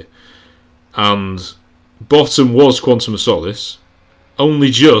it here. And bottom was Quantum of Solace.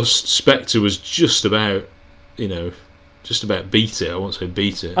 Only just Spectre was just about beat it. I won't say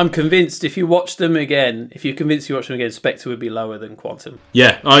beat it. I'm convinced if you watch them again, Spectre would be lower than Quantum.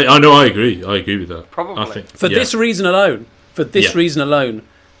 Yeah, I know. I agree with that. Probably. For this reason alone,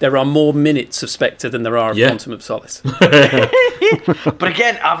 there are more minutes of Spectre than there are of Quantum of Solace. But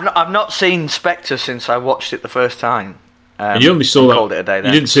again, I've not seen Spectre since I watched it the first time. And you only saw that. Called it a day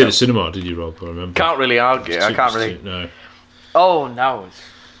then, you didn't see it at the cinema, did you, Rob? I remember. Can't really argue. I can't really. No. Oh no,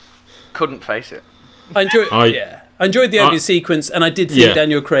 couldn't face it. I enjoyed the opening sequence, and I did think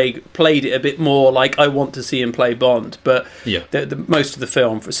Daniel Craig played it a bit more like I want to see him play Bond. But the most of the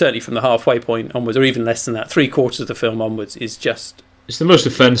film, certainly from the halfway point onwards, or even less than that, 3/4 of the film onwards, is just. It's the most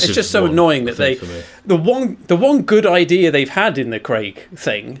offensive. It's just so annoying that the one good idea they've had in the Craig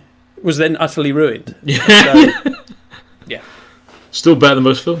thing was then utterly ruined. Yeah. So, yeah. Still better than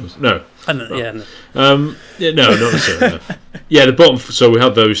most films. No. No, not necessarily. No. Yeah, the bottom. So we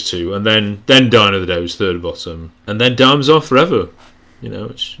had those two, and then Dine of the Day was third bottom, and then Diamonds Are Forever. And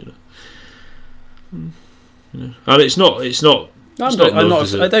it's not. I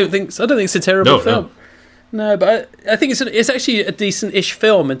don't think it's a terrible film. No, but I think it's actually a decent-ish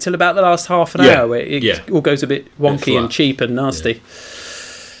film until about the last half an hour, where it all goes a bit wonky and cheap and nasty.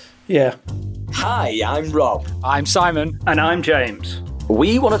 Yeah. Hi, I'm Rob. I'm Simon. And I'm James.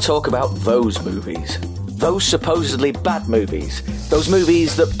 We want to talk about those movies. Those supposedly bad movies. Those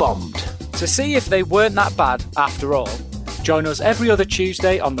movies that bombed. To see if they weren't that bad after all, join us every other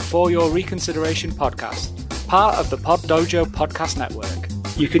Tuesday on the For Your Reconsideration podcast, part of the Pod Dojo podcast network.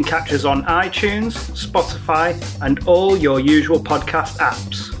 You can catch us on iTunes, Spotify, and all your usual podcast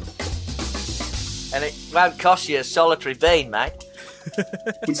apps. And it won't cost you a solitary bean, mate.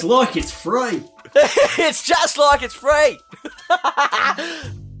 It's like it's free. It's just like it's free.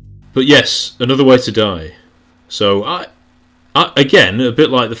 But yes, Another Way to Die. So I again, a bit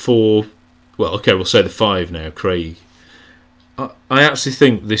like the four. Well, okay, we'll say the five now. Craig. I actually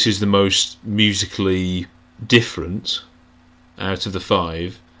think this is the most musically different out of the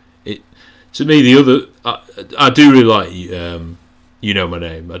five. To me, the other I do really like You Know My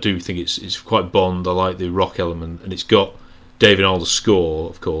Name. I do think it's quite Bond. I like the rock element, and it's got David Alder's score,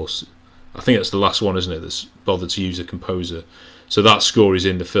 of course. I think that's the last one, isn't it, that's bothered to use a composer. So that score is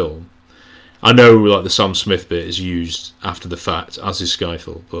in the film. I know, like, the Sam Smith bit is used after the fact, as is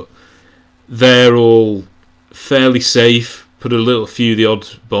Skyfall, but they're all fairly safe. Put a few of the odd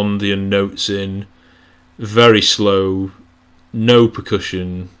Bondian notes in. Very slow. No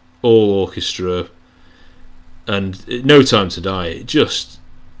percussion. All orchestra. And No Time to Die. It just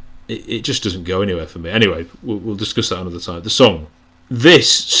doesn't go anywhere for me. Anyway, we'll discuss that another time. The song. This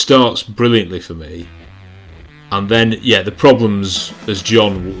starts brilliantly for me. And then, the problems, as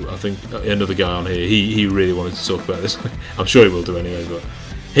John, I think, another guy on here, he really wanted to talk about this. I'm sure he will do anyway, but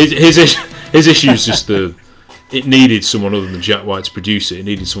his issue is just it needed someone other than Jack White to produce it. It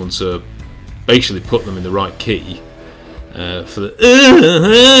needed someone to basically put them in the right key for the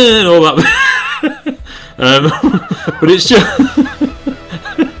and all that. But it's just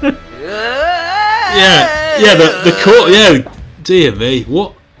the chord. Dear me,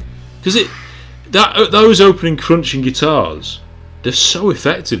 what? Because those opening crunching guitars, they're so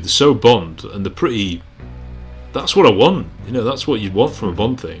effective. They're so Bond, and they're pretty. That's what I want. That's what you'd want from a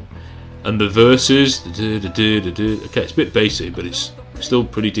Bond thing. And the verses, okay, it's a bit basic, but it's still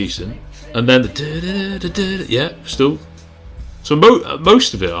pretty decent. And then the still. So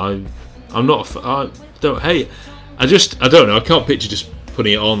most of it, I don't hate. I don't know. I can't picture just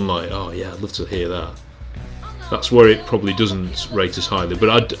putting it on like, oh yeah, I'd love to hear that. That's where it probably doesn't rate as highly. But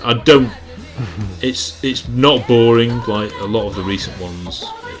I don't. It's not boring like a lot of the recent ones.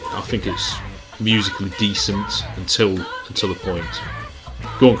 I think it's musically decent until a point.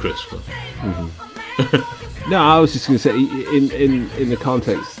 Go on, Chris. No, I was just going to say, in the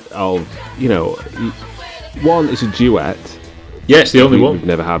context of, one, it's a duet. Yeah, it's the only one. We've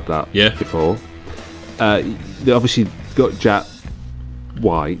never had that before. They obviously got Jack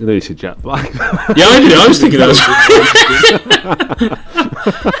White. I know you said Jack Black. Yeah, I did. I was thinking that.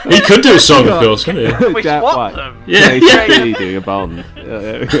 He could do a song, of course, couldn't he? Jack White. Yeah. Doing a Bond.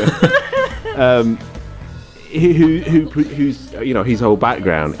 Who's his whole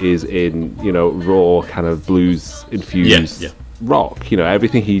background is in raw kind of blues infused rock.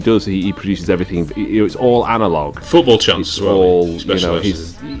 Everything he does, he produces everything. It's all analog. Football chants as well. All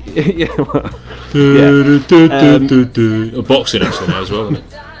boxing actually now as well, isn't it?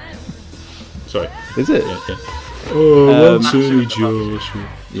 Sorry. Is it? Yeah. Oh, Joshua.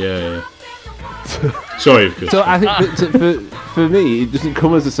 Yeah. Sorry. So I think for me, it doesn't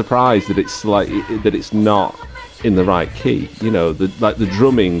come as a surprise that it's that it's not in the right key. The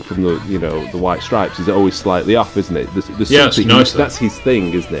drumming from the the White Stripes is always slightly off, isn't it? There's it's nice. That's his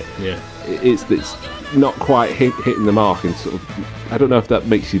thing, isn't it? Yeah. It's not quite hitting the mark, and sort of. I don't know if that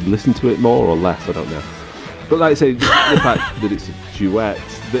makes you listen to it more or less. I don't know. But like I say, the fact that it's a duet,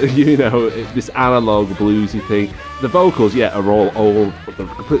 that, you know, this analog bluesy thing, the vocals, yeah, are they're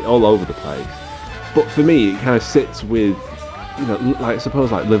completely all over the place. But for me, it kind of sits with, you know, like I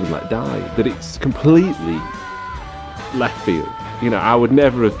suppose like Live and Let Die, that it's completely left field. You know, I would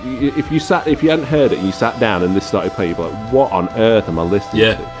never have, if you hadn't heard it and you sat down and this started playing, you'd be like, what on earth am I listening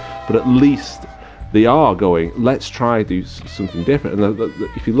to? But at least they are going, let's try do something different. And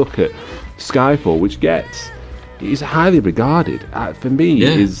if you look at Skyfall, which is highly regarded, for me,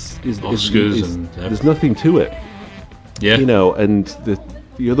 is there's nothing to it. Yeah. You know, and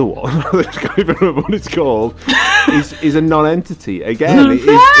the other one, I can't even remember what it's called, is a non-entity. Again,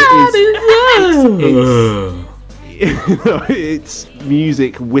 it's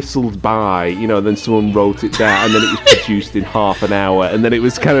music whistled by, you know, then someone wrote it down, and then it was produced in half an hour, and then it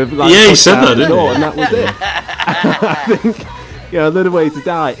was kind of like, yeah, he said that, didn't he? And that was it. I think, you know, Another Way to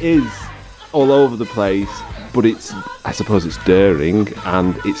Die is all over the place, but I suppose it's daring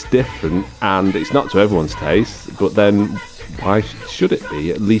and it's different, and it's not to everyone's taste, but then why should it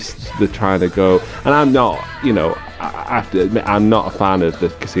be? At least they're trying to go, and I'm not, you know, I have to admit, I'm not a fan of the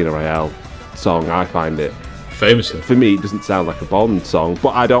Casino Royale song. I find it, famously, for me, it doesn't sound like a Bond song, but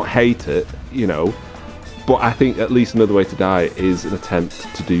I don't hate it, you know. But I think at least Another Way to Die is an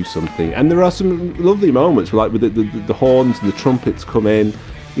attempt to do something, and there are some lovely moments where, like, with the horns and the trumpets come in.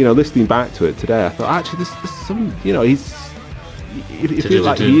 You know, listening back to it today, I thought actually there's some, you know, it feels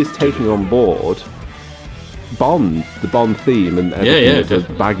like he is taking on board the Bond theme and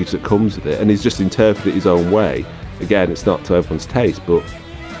the baggage that comes with it, and he's just interpreted it his own way. Again, it's not to everyone's taste, but,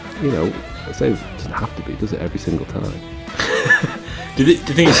 you know, I say it doesn't have to be, does it, every single time? Do you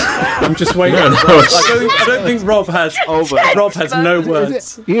think it's... I'm just waiting. I don't think Rob has no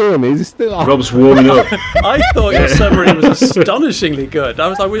words. Hear him? Is he still on? Rob's warming up. I thought your summary was astonishingly good.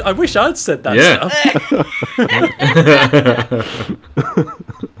 I wish I'd said that stuff.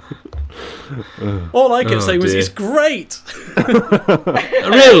 All I kept saying was, it's great. I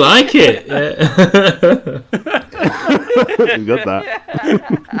really like it. You got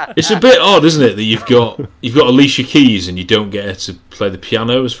that. It's a bit odd, isn't it, that you've got Alicia Keys and you don't get her to play the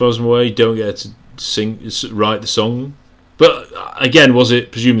piano, as far as I'm aware. You don't get her to write the song. But again, was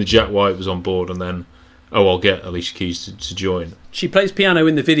it presumably Jack White was on board and then, I'll get Alicia Keys to join? She plays piano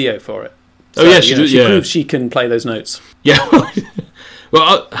in the video for it. So, she proves she can play those notes. Yeah.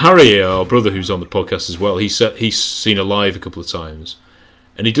 Well, Harry, our brother who's on the podcast as well, he's seen her live a couple of times,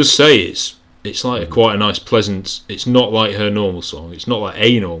 and he does say it's like quite a nice, pleasant. It's not like her normal song. It's not like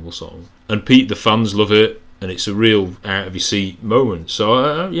a normal song. And Pete, the fans love it, and it's a real out of your seat moment.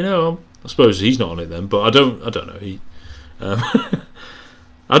 So you know, I suppose he's not on it then, but I don't know.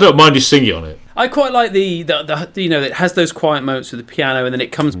 I don't mind his singing on it. I quite like the you know, it has those quiet moments with the piano, and then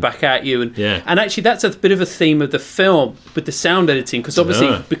it comes back at you, and actually that's a bit of a theme of the film with the sound editing, because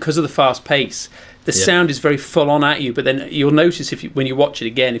obviously because of the fast pace, the sound is very full on at you. But then you'll notice when you watch it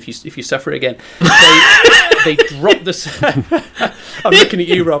again, if you suffer it again, they drop the. I'm looking at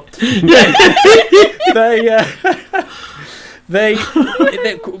you, Rob.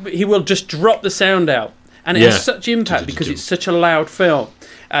 He will just drop the sound out, and it has such impact because it's such a loud film.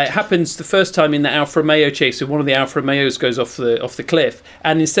 It happens the first time in the Alfa Romeo chase, when one of the Alfa Romeos goes off the cliff,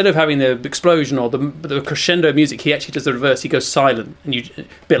 and instead of having the explosion or the crescendo music, he actually does the reverse. He goes silent, and a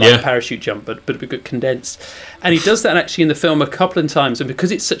bit like a parachute jump, but a bit condensed. And he does that actually in the film a couple of times, and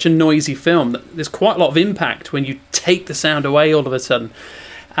because it's such a noisy film, there's quite a lot of impact when you take the sound away all of a sudden.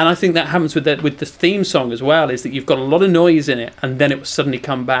 And I think that happens with the theme song as well, is that you've got a lot of noise in it, and then it will suddenly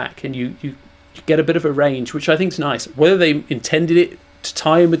come back, and you get a bit of a range, which I think is nice. Whether they intended it to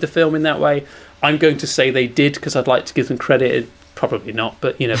tie in with the film in that way, I'm going to say they did, because I'd like to give them credit. Probably not,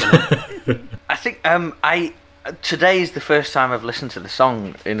 but you never know. I think today is the first time I've listened to the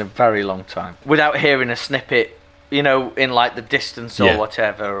song in a very long time without hearing a snippet, you know, in like the distance or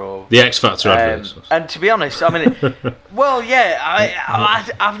whatever, or the X Factor adverts. And to be honest, I mean,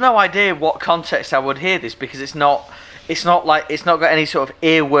 I've no idea what context I would hear this, because it's not got any sort of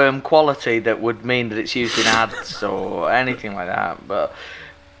earworm quality that would mean that it's used in ads or anything like that. But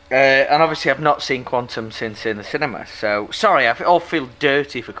and obviously I've not seen Quantum since in the cinema, so sorry, I all feel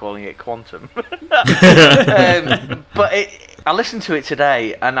dirty for calling it Quantum. But I listened to it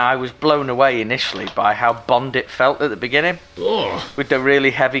today, and I was blown away initially by how Bond it felt at the beginning, with the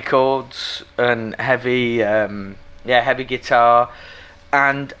really heavy chords and heavy guitar,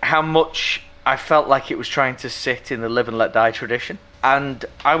 and how much I felt like it was trying to sit in the Live and Let Die tradition, and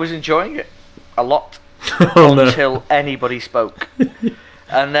I was enjoying it a lot until anybody spoke.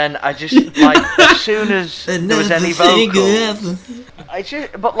 And then I just, like, as soon as there was any vocal,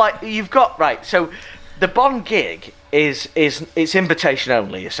 but like, you've got, right, so the Bond gig is it's invitation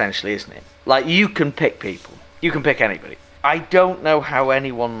only, essentially, isn't it? Like, you can pick people. You can pick anybody. I don't know how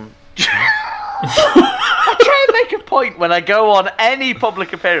anyone... I try and make a point when I go on any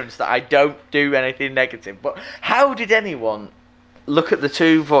public appearance that I don't do anything negative, but how did anyone look at the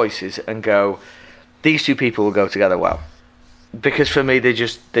two voices and go, these two people will go together well? Because for me, they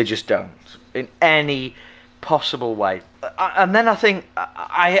just don't in any possible way. And then I think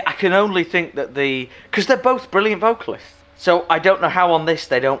I can only think that because they're both brilliant vocalists, so I don't know how on this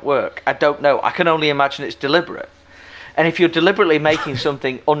they don't work. I don't know. I can only imagine it's deliberate. And if you're deliberately making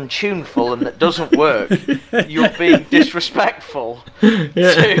something untuneful and that doesn't work, you're being disrespectful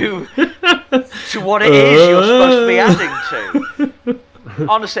to what it is you're supposed to be adding to.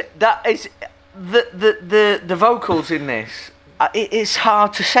 Honestly, that is the vocals in this. It's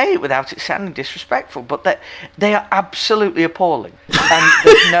hard to say it without it sounding disrespectful, but they are absolutely appalling. And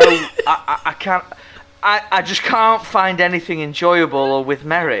there's no, I can't. I just can't find anything enjoyable or with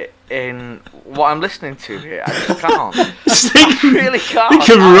merit in what I'm listening to here. I just can't. I really can't. Think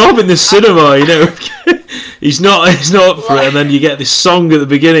of Rob in the cinema, you know. he's not up for it, and then you get this song at the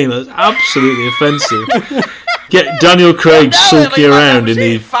beginning that's absolutely offensive. Get Daniel Craig sulky around in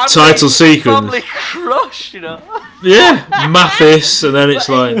the title sequence. Family Crush, you know. Yeah, Mathis, and then it's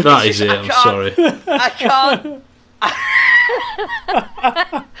like, that is it, I'm sorry. I can't.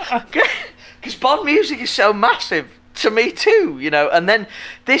 Because Bond music is so massive to me too, you know. And then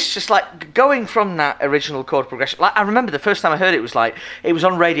this just like going from that original chord progression. Like, I remember the first time I heard it was like, it was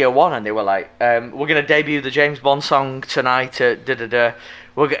on Radio 1 and they were like, we're going to debut the James Bond song tonight at da-da-da.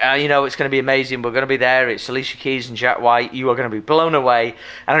 You know, it's going to be amazing. We're going to be there. It's Alicia Keys and Jack White. You are going to be blown away.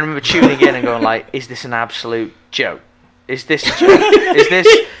 And I remember tuning in and going like, is this an absolute joke? Is this a joke?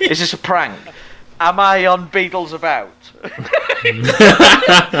 Is this a prank? Am I on Beatles About? Honestly,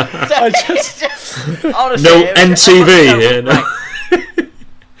 no NTV.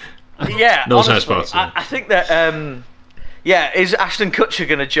 Yeah, no honestly, House I think that. Is Ashton Kutcher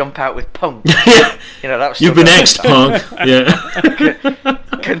going to jump out with Punk? You know, that was. You've been X'd, Punk. Yeah.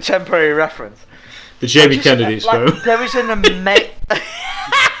 Contemporary reference. The Jamie Kennedy's bro. There is an an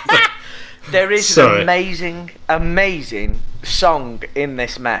amazing song in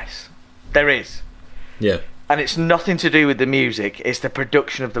this mess. There is. Yeah. And it's nothing to do with the music. It's the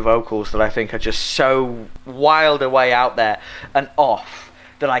production of the vocals that I think are just so wild away out there and off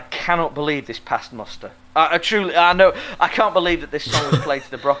that I cannot believe this passed muster. I can't believe that this song was played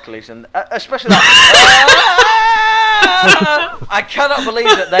to the Broccolis, and especially that. I cannot believe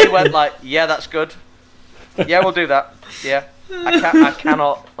that they went like, yeah, that's good. Yeah, we'll do that. Yeah, I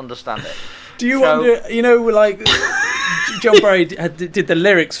cannot understand it. Do you wonder, you know, like John Barry did the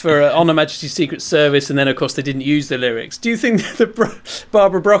lyrics for On Her Majesty's Secret Service, and then of course they didn't use the lyrics. Do you think that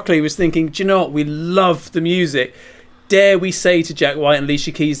Barbara Broccoli was thinking, do you know what, we love the music, dare we say to Jack White and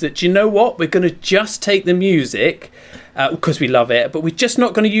Alicia Keys that, do you know what, we're going to just take the music because we love it, but we're just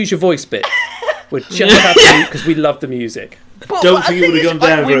not going to use your voice bit. We're just happy because we love the music. But don't think it would have gone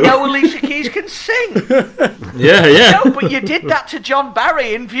down we know Alicia Keys can sing. Yeah. No, but you did that to John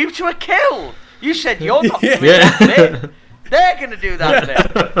Barry in View to a Kill. You said you're not doing that bit. They're going to do that bit.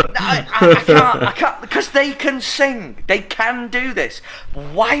 I can't, because they can sing. They can do this.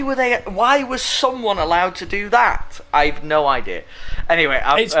 Why was someone allowed to do that? I've no idea. Anyway,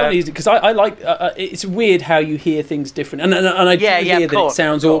 it's funny because I like. It's weird how you hear things different, and I hear that it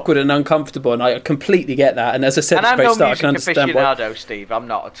sounds awkward and uncomfortable, and I completely get that. And as I said at the very start, I can understand why. aficionado, Steve. I'm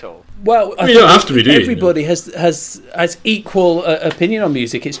not at all. Well, you don't have to be. Everybody has equal opinion on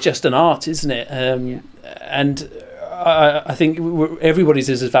music. It's just an art, isn't it? And I think everybody's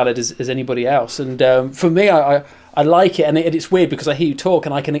as valid as anybody else. And for me, I like it, and it's weird because I hear you talk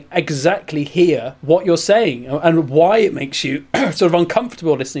and I can exactly hear what you're saying and why it makes you sort of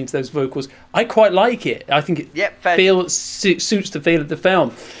uncomfortable listening to those vocals. I quite like it. I think it suits the feel of the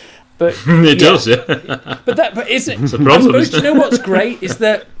film. But it does, yeah. But isn't it? It's a problem. I suppose, you know what's great is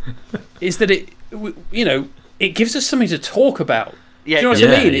that it, you know, it gives us something to talk about. Yeah, do you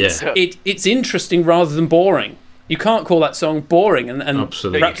know what I mean? It's interesting rather than boring. You can't call that song boring, and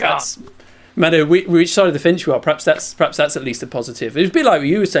absolutely. Perhaps that's no matter which side of the fence you are. Perhaps that's at least a positive. It would be like what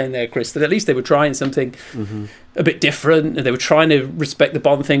you were saying there, Chris, that at least they were trying something a bit different, and they were trying to respect the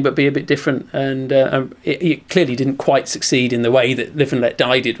Bond thing, but be a bit different. And it clearly didn't quite succeed in the way that Live and Let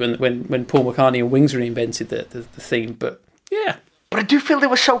Die did when Paul McCartney and Wings reinvented the theme. But yeah, but I do feel they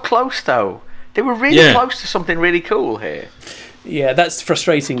were so close, though. They were really close to something really cool here. Yeah, that's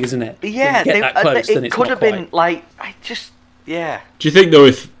frustrating, isn't it? Yeah, it could have been like, Do you think though,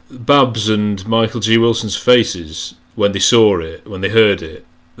 if Babs and Michael G. Wilson's faces when they saw it, when they heard it,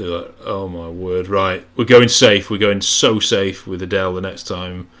 They're like, oh my word, right, we're going safe, we're going so safe with Adele the next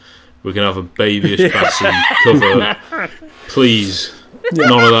time. We're going to have a babyish Patsy cover. Please,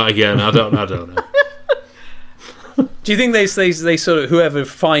 none of that again. I don't know. Do you think they sort of, whoever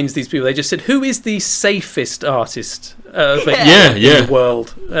finds these people, they just said, who is the safest artist in the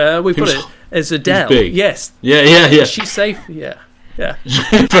world? We've got it as Adele. Big. Yes. Yeah. Is she safe? Yeah.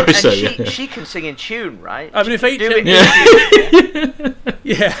 And she can sing in tune, right? I mean, if HMV...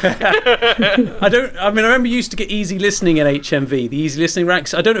 I remember you used to get easy listening in HMV, the easy listening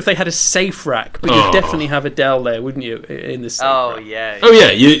racks. I don't know if they had a safe rack, but you'd definitely have Adele there, wouldn't you? In the safe rack. Yeah. Oh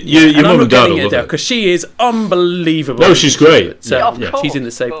yeah, your mum and dad will love Adele, it. because she is unbelievable. No, she's great. She's in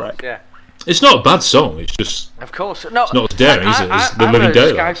the safe rack. Yeah. It's not a bad song. It's just, of course, no. It's not as daring, is it? As the I'm Living a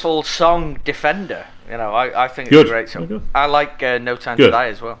Daylights. Skyfall song defender. You know, I think it's Good. a great song. Good. I like No Time to Die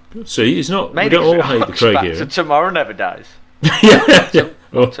as well. Good. See, it's not. Maybe we don't all hate the Craig back here. to Tomorrow Never Dies. Yeah.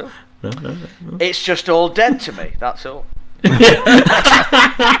 No. It's just all dead to me. That's all.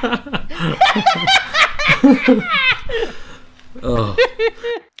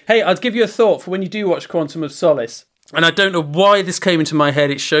 Hey, I'd give you a thought for when you do watch Quantum of Solace. And I don't know why this came into my head.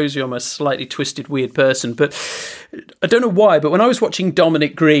 It shows you I'm a slightly twisted, weird person. But I don't know why. But when I was watching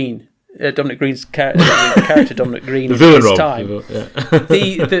Dominic Green, Dominic Green's character Dominic Green, the villain this time,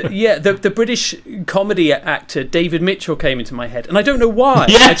 the British comedy actor David Mitchell came into my head, and I don't know why.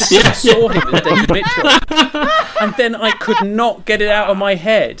 I just saw him as David Mitchell, and then I could not get it out of my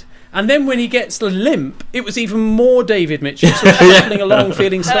head. And then when he gets the limp, it was even more David Mitchell, sort of shuffling along,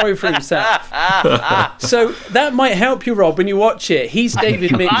 feeling sorry for himself. So that might help you, Rob, when you watch it. He's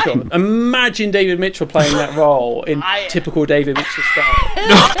David Mitchell. Imagine David Mitchell playing that role in typical David Mitchell style.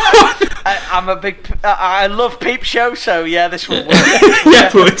 I'm a big... I love Peep Show, so yeah, this will work.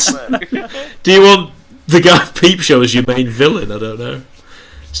 Do you want the guy Peep Show as your main villain? I don't know.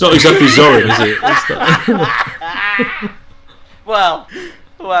 It's not exactly Zorin, is it? Well,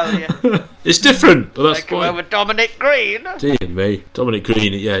 yeah. It's different, but that's fine. Over Dominic Green. Dear me, Dominic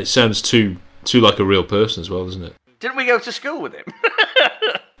Green. Yeah, it sounds too like a real person as well, doesn't it? Didn't we go to school with him?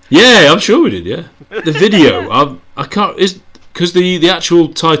 Yeah, I'm sure we did. Yeah, the video. I can't. Because the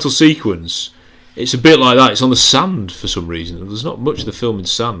actual title sequence, it's a bit like that. It's on the sand for some reason. There's not much of the film in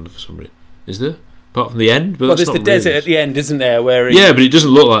sand for some reason, is there? Apart from the end. But there's the desert at the end, isn't there? Where yeah, but it doesn't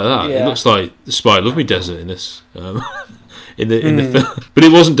look like that. Yeah. It looks like the Spy Love Me desert in this. In the film, but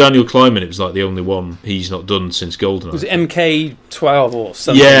it wasn't Daniel Kleinman. It was like the only one he's not done since GoldenEye. Was it MK12 or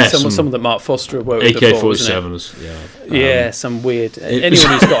something? Yeah, someone that Mark Foster worked with before, AK-47s. Yeah, some weird.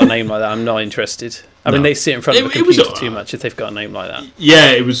 Anyone who's got a name like that, I'm not interested. I mean, they sit in front of a computer too much if they've got a name like that.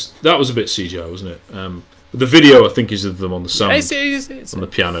 Yeah, that was a bit CGI, wasn't it? The video, I think, is of them on the sand, it's, on the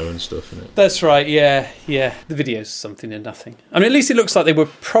piano and stuff. Isn't it? That's right. Yeah. The video's something and nothing. I mean, at least it looks like they were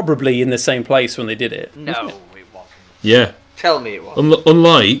probably in the same place when they did it. No, it wasn't. Yeah. Tell me it was.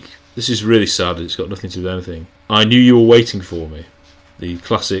 Unlike, this is really sad, it's got nothing to do with anything. I Knew You Were Waiting For Me, the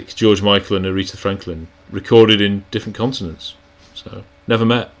classic George Michael and Aretha Franklin, recorded in different continents. So, never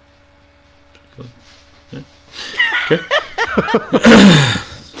met. Yeah. Okay.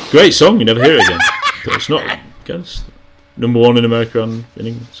 Great song, you never hear it again. But it's not, it's number one in America and in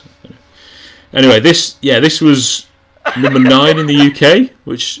England. So, anyway, this was number 9 in the UK,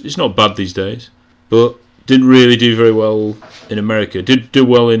 which is not bad these days, but didn't really do very well in America. Did do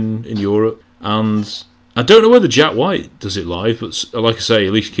well in Europe, and I don't know whether Jack White does it live, but like I say,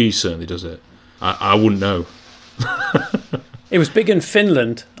 Alicia Keys certainly does it. I wouldn't know. It was big in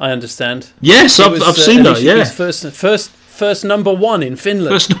Finland, I understand. Yes, I've seen that. Yeah, first number one in Finland.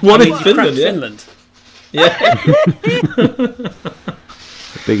 First one in Finland. Yeah. Finland. Yeah.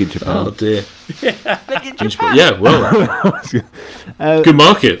 Big in Japan. Oh dear. Yeah. Big in Japan. Yeah, well, good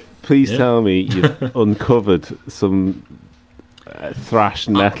market. Please tell me you've uncovered some thrash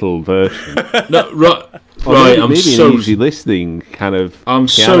metal version. No, right. Maybe I'm an so easy listening kind of. I'm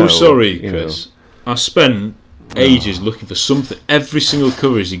piano, so sorry, Chris. I spent ages looking for something. Every single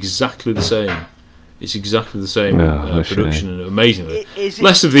cover is exactly the same. It's exactly the same production, and amazingly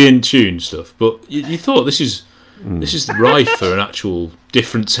less of the in tune stuff. But you thought this is rife for an actual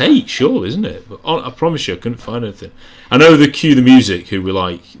different take, surely, isn't it? But I promise you, I couldn't find anything. I know the Cue the Music, who were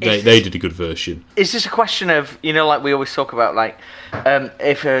like they did a good version. Is this a question of, like we always talk about, like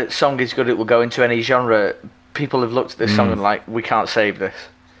if a song is good, it will go into any genre? People have looked at this song and like, we can't save this,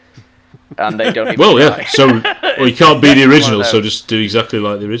 and they don't even try. So you can't be the original, so just do exactly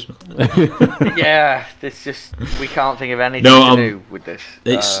like the original. Yeah, we can't think of anything to do with this.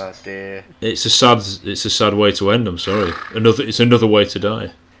 Dear. It's a sad way to end. I'm sorry. It's another way to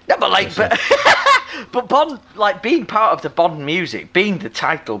die. No, but But Bond, like being part of the Bond music, being the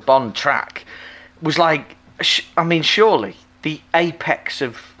title Bond track, was like, I mean, surely the apex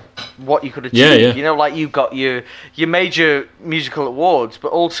of what you could achieve. Yeah. You know, like you got your major musical awards, but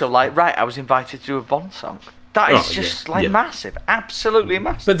also like, right, I was invited to do a Bond song. That is just massive, absolutely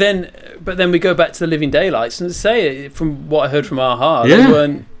massive. But then we go back to the Living Daylights and say, from what I heard from Aha,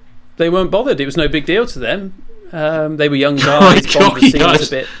 they weren't bothered. It was no big deal to them. They were young guys. Bond was seen as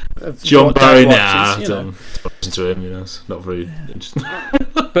a bit of John Barry now. Don't listen to him. It's not very interesting.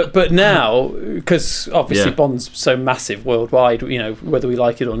 but now, because obviously Bond's so massive worldwide, whether we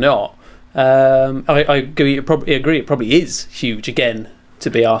like it or not, I agree. It probably is huge again to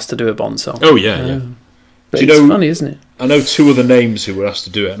be asked to do a Bond song. Oh yeah. But it's funny, isn't it? I know two other names who were asked to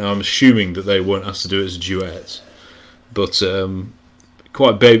do it. Now I'm assuming that they weren't asked to do it as a duet, but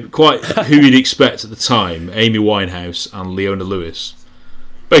quite who you'd expect at the time: Amy Winehouse and Leona Lewis.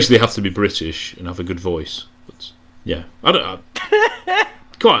 Basically, have to be British and have a good voice. But yeah,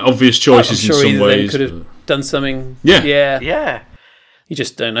 quite obvious choices in some ways. Could have done something. Yeah. You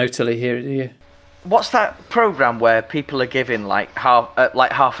just don't know till you hear it, do you? What's that program where people are given like half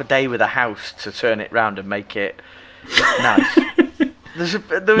a day with a house to turn it round and make it nice?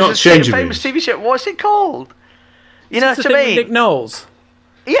 There was a famous TV show. What's it called? You know what I mean? Nick Knowles.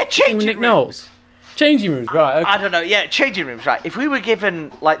 Yeah, Changing Rooms. Changing Rooms, right? Okay. I don't know. Yeah, Changing Rooms, right? If we were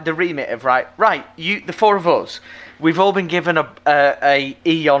given like the remit of right, you, the four of us, we've all been given a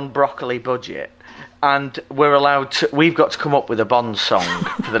Eon Broccoli budget, and we've got to come up with a Bond song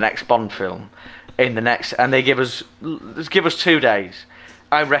for the next Bond film. And they give us 2 days.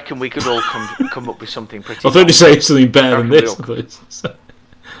 I reckon we could all come up with something pretty. I thought you say something better than this.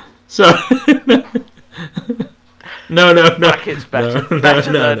 So no. Brackets better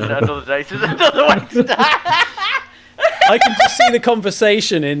than another day. Another way to die. I can just see the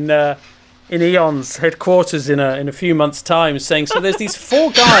conversation in Eon's headquarters in a few months' time, saying, "So there's these 4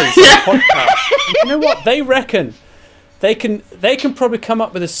 guys on the podcast. You know what? They reckon." They can probably come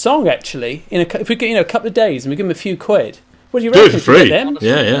up with a song actually if we get a couple of days and we give them a few quid. What do you reckon? Do it for free. Them?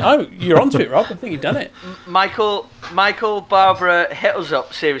 Yeah. Oh, you're onto it, Rob. I think you've done it. Michael, Barbara, hit us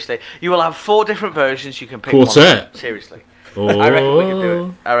up. Seriously, you will have 4 different versions. You can pick Quartet. One. Seriously, oh. I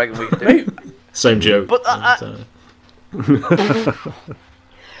reckon we can do it. Same joke. But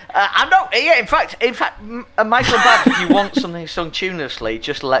I'm not. Yeah, in fact, Michael Babb, if you want something sung tunelessly,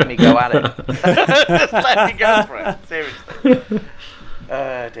 just let me go at it. Just let me go for it. Seriously.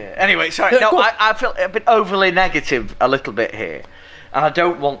 Dear. Anyway, sorry. No, I feel a bit overly negative a little bit here, and I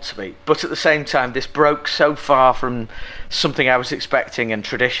don't want to be. But at the same time, this broke so far from something I was expecting and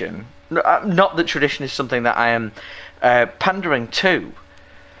tradition. Not that tradition is something that I am pandering to.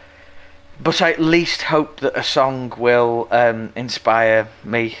 But I at least hope that a song will inspire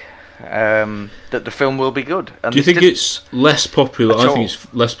me, that the film will be good. And do you think it's less popular? I think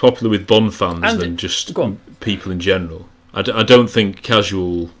it's less popular with Bond fans than just people in general. I don't think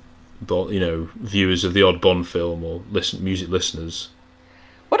casual, viewers of the odd Bond film or music listeners.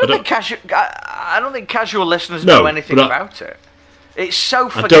 Well, I don't think casual listeners know anything about it. It's so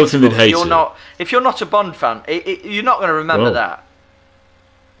forgettable. I don't think they'd hate it. If you're not a Bond fan, you're not going to remember that.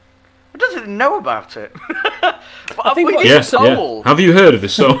 I don't think they know about it. I think Have you heard of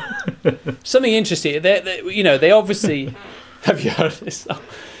this song? Something interesting. They obviously have you heard of this song?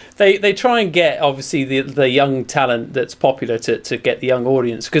 They try and get obviously the young talent that's popular to get the young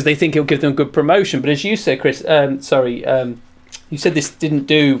audience because they think it'll give them good promotion. But as you said, Chris, you said this didn't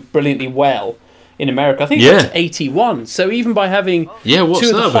do brilliantly well in America. I think it was 81. So even by having 2 of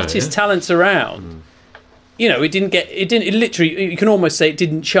the hottest talents around. It literally, you can almost say it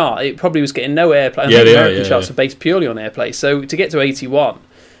didn't chart. It probably was getting no airplay. The American charts are based purely on airplay. So to get to 81,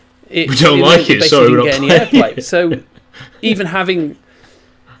 we don't like it, so we don't get any airplay. So even having...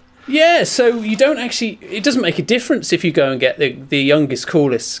 Yeah, so you don't actually... It doesn't make a difference if you go and get the youngest,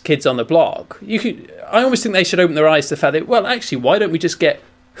 coolest kids on the block. I almost think they should open their eyes to the fact that, well, actually, why don't we just get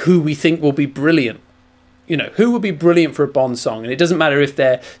who we think will be brilliant? Who would be brilliant for a Bond song? And it doesn't matter if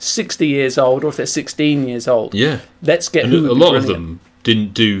they're 60 years old or if they're 16 years old. Yeah. Let's get and who would a be lot brilliant. of them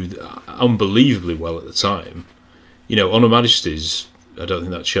didn't do unbelievably well at the time. On Her Majesty's, I don't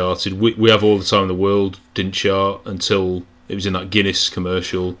think that charted. We Have All the Time in the World didn't chart until it was in that Guinness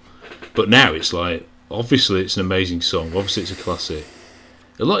commercial. But now it's like, obviously it's an amazing song. Obviously it's a classic.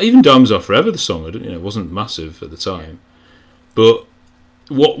 Even Diamonds Are Forever, the song, it wasn't massive at the time. But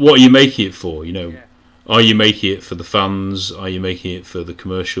what are you making it for? Are you making it for the fans? Are you making it for the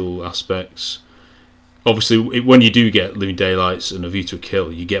commercial aspects? Obviously, when you do get Living Daylights and A View to a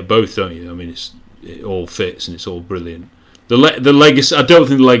Kill, you get both, don't you? I mean, it all fits and it's all brilliant. The legacy. I don't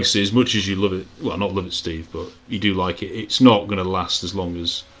think the legacy, as much as you love it. Well, not love it, Steve, but you do like it. It's not going to last as long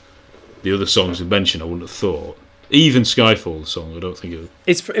as the other songs we mentioned. I wouldn't have thought. Even Skyfall, the song, I don't think it would.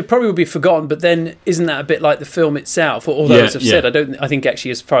 It probably would be forgotten, but then isn't that a bit like the film itself? Although, as I've said, I think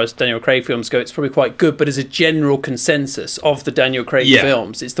actually, as far as Daniel Craig films go, it's probably quite good. But as a general consensus of the Daniel Craig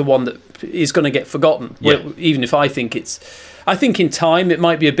films, it's the one that is going to get forgotten. Yeah. Even if I think in time it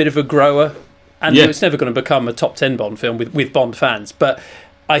might be a bit of a grower, and it's never going to become a top 10 Bond film with Bond fans. But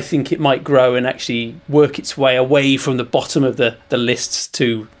I think it might grow and actually work its way away from the bottom of the lists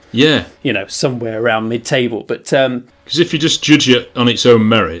to. Yeah, somewhere around mid-table, but because if you just judge it on its own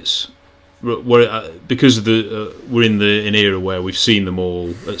merits, because of we're in an era where we've seen them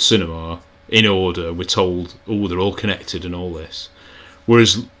all at cinema in order, we're told, they're all connected and all this.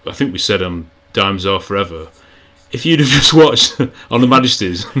 Whereas I think we said on Diamonds Are Forever, if you'd have just watched On Her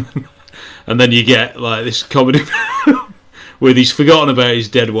Majesty's, and then you get like this comedy where he's forgotten about his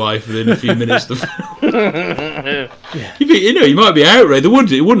dead wife within a few minutes. You might be outraged.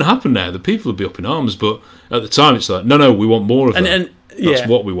 It wouldn't happen now. The people would be up in arms. But at the time, it's like, no, we want more of that. And that's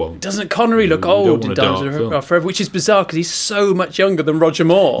what we want. Doesn't Connery look old in Diamonds Are Forever? Which is bizarre because he's so much younger than Roger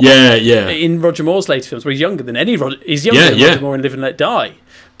Moore. Yeah, yeah. In Roger Moore's later films, where he's younger than than Roger Moore in Live and Let Die.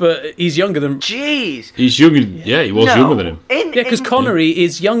 But he's younger than... Jeez! He's younger... Yeah, he was younger than him. Because Connery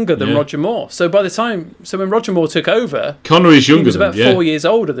is younger than Roger Moore. So by the time... So when Roger Moore took over... Connery's younger he was about 4 years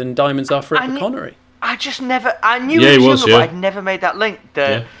older than Diamonds Are Forever Connery. I just never... I knew he was younger, but I'd never made that link.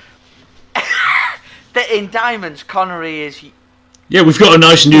 That in Diamonds, Connery is... Yeah, we've got a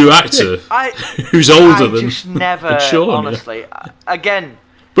nice new actor who's older than... I just never, Sean, honestly. Again...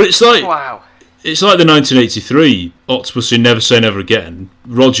 But it's like... Wow. It's like the 1983 Octopus Who Never Say Never Again.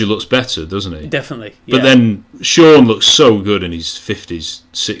 Roger looks better, doesn't he? Definitely. Yeah. But then Sean looks so good in his 50s,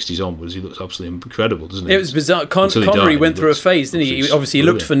 60s onwards. He looks absolutely incredible, doesn't he? It was bizarre. Connery went through a phase, didn't he? Obviously, he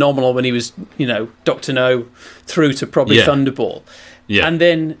looked phenomenal when he was, Dr. No through to probably Thunderball. Yeah. And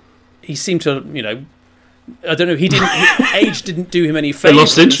then he seemed to, I don't know. Age didn't do him any favours. He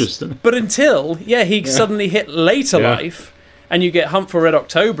lost interest. Didn't he? But until, he suddenly hit later life. And you get Hunt for Red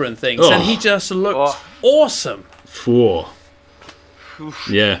October and things, and he just looks awesome.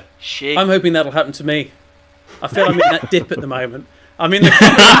 Yeah. I'm hoping that'll happen to me. I feel I'm in that dip at the moment. I'm in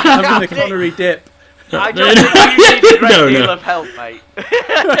the Connery dip. I don't think you need a great deal of help, mate.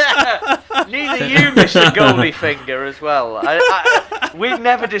 Neither you, Mr. Goldiefinger, as well. We've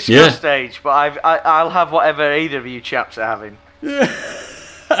never discussed age, but I'll have whatever either of you chaps are having.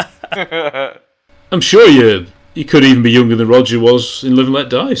 I'm sure you could even be younger than Roger was in Live and Let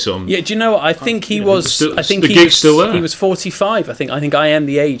Die. So do you know what? I think he was. I think the gig's still there. He was 45. I think I am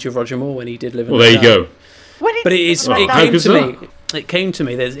the age of Roger Moore when he did Live and Let Die. Well, there you go. But it came to me. It came to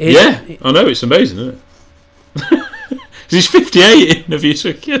me. I know, it's amazing, isn't it? He's 58 in A View to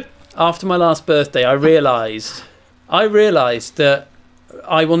a Kill. After my last birthday, I realised that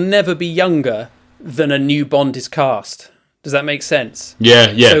I will never be younger than a new Bond is cast. Does that make sense? Yeah.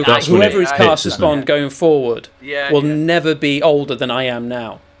 So that's whoever is cast as Bond going forward will never be older than I am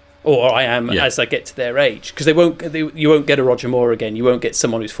now, or I am as I get to their age. Because you won't get a Roger Moore again. You won't get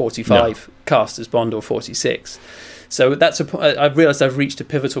someone who's 45 cast as Bond or 46. So I've realised I've reached a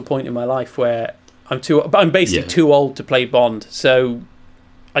pivotal point in my life where I'm basically too old to play Bond. So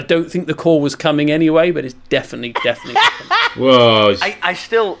I don't think the call was coming anyway, but it's definitely coming. Well, I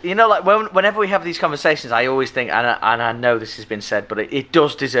still, like whenever we have these conversations, I always think, and I know this has been said, but it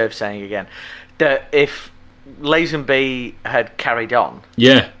does deserve saying again, that if Lazenby had carried on,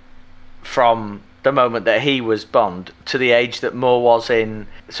 from the moment that he was Bond to the age that Moore was in,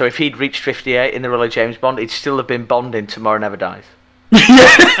 so if he'd reached 58 in the role of James Bond, he'd still have been Bond in Tomorrow Never Dies.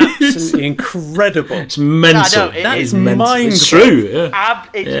 Absolutely incredible. It's mental. That is mind-blowing. It's true. Yeah.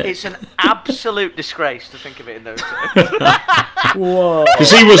 It's an absolute disgrace to think of it in those terms. Whoa!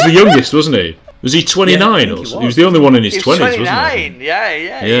 Because he was the youngest, wasn't he? Was he 29 or something? He was the only one in his 20s, wasn't he? 29.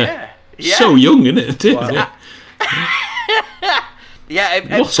 Yeah. So young, isn't it? Wow. It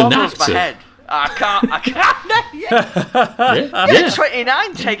what an boggles my actor. head. I can't.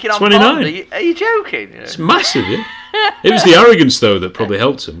 29 taking on 29. Bond. Are you joking? It's massive, yeah. It was the arrogance though that probably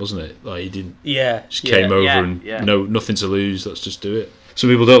helped him, wasn't it? Like he didn't. Just came over and nothing to lose. Let's just do it. Some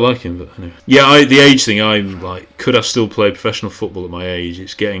people don't like him, but anyway. Yeah, the age thing. I'm like, could I still play professional football at my age?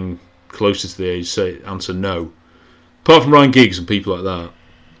 It's getting closer to the age. Say answer no. Apart from Ryan Giggs and people like that,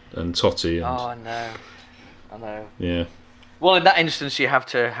 and Totti. And, I know. Yeah. Well, in that instance, you have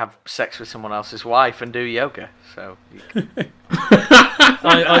to have sex with someone else's wife and do yoga. So I've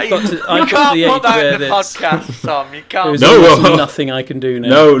got to the age put that where in the podcast, Tom. You can't. There's nothing I can do now.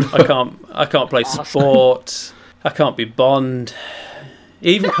 No. I can't play sport. I can't be Bond.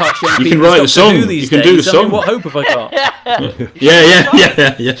 Even cartoon You people can write the Doctor song. Who these You can days. do the I mean, song. what hope have I got?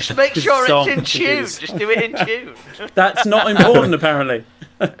 Yeah. Just make sure Song it's in tune. is- Just do it in tune. That's not important, apparently.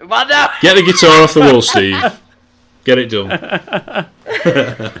 Well, no. Get the guitar off the wall, Steve. Get it done.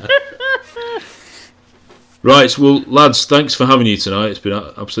 Right, well, lads, thanks for having you tonight. It's been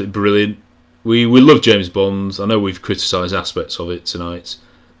absolutely brilliant. We love James Bond. I know we've criticised aspects of it tonight,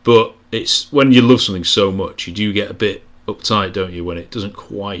 but it's when you love something so much, you do get a bit uptight, don't you, when it doesn't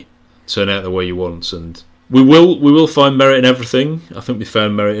quite turn out the way you want. And we will find merit in everything. I think we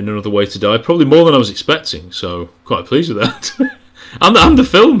found merit in Another Way to Die, probably more than I was expecting. So quite pleased with that, and the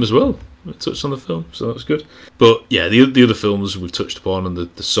film as well. I touched on the film, so that's good. But yeah, the other films we've touched upon, and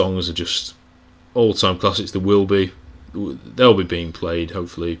the songs are just all-time classics. They'll be being played,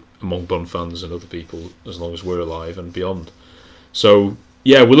 hopefully, among Bond fans and other people as long as we're alive and beyond. So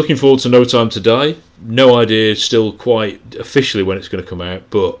yeah, we're looking forward to No Time to Die. No idea still quite officially when it's going to come out,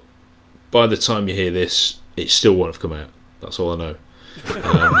 but by the time you hear this, it still won't have come out. That's all I know.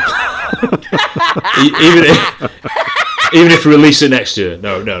 Even if we release it next year,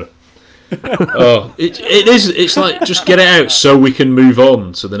 no. Oh, it's like, just get it out so we can move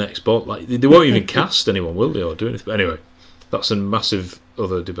on to the next Bond. Like, they won't even cast anyone, will they, or do anything? But anyway, that's a massive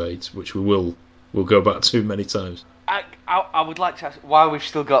other debate which we'll go back to many times. I would like to ask, while we've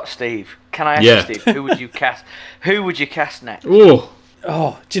still got Steve, can I ask you, Steve, who would you cast? Who would you cast next? Oh,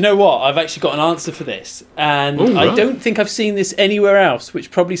 do you know what? I've actually got an answer for this, and I don't think I've seen this anywhere else, which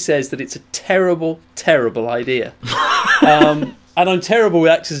probably says that it's a terrible, terrible idea. And I'm terrible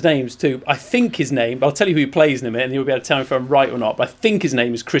with actors' names too. I think his name, I'll tell you who he plays in a minute, and you'll be able to tell me if I'm right or not, but I think his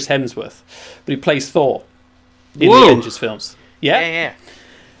name is Chris Hemsworth, but he plays Thor in the Avengers films. Yeah.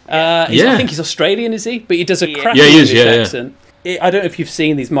 I think he's Australian, is he? But he does a crappy English accent. I don't know if you've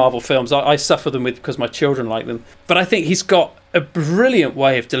seen these Marvel films. I suffer them because my children like them. But I think he's got a brilliant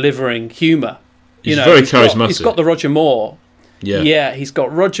way of delivering humour. He's very charismatic. He's got the Roger Moore. Yeah, he's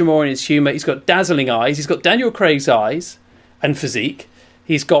got Roger Moore in his humour. He's got dazzling eyes. He's got Daniel Craig's eyes and physique.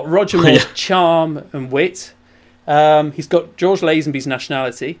 He's got Roger Moore's charm and wit. He's got George Lazenby's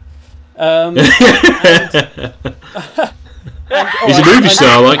nationality. He's a movie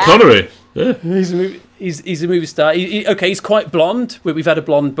star like Connery. Yeah. He's a movie star. He's quite blonde. We've had a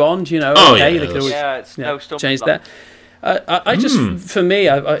blonde Bond, you know. They could always change that. I just, for me,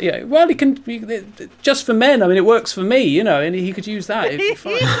 he can, just for men. I mean, it works for me, you know, and he could use that. It'd be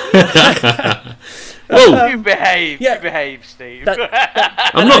fine. You behave, Steve.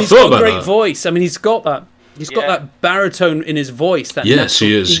 I'm not thought about that. Great voice. I mean, he's got that. He's got that baritone in his voice. That he is.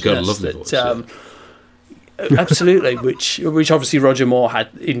 He's got a lovely voice. Absolutely, which obviously Roger Moore had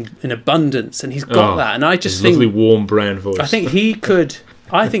in abundance, and he's got that. And I just think lovely warm brown voice. I think he could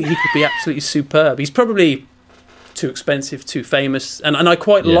be absolutely superb. He's probably too expensive, too famous, and I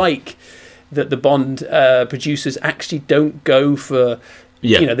quite like that the Bond producers actually don't go for.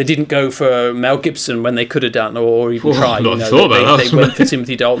 You know, they didn't go for Mel Gibson when they could have done, or even tried. They went for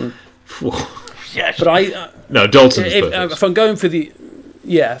Timothy Dalton. But Dalton's if I'm going for the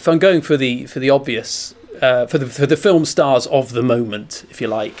obvious. For the film stars of the moment, if you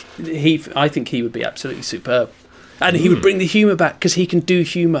like, I think he would be absolutely superb, and he would bring the humour back because he can do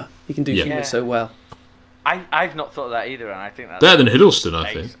humour. He can do humour so well. I've not thought of that either, and I think that's better than Hiddleston.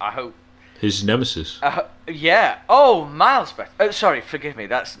 I think. I hope his nemesis. Oh, miles better. Oh, sorry, forgive me.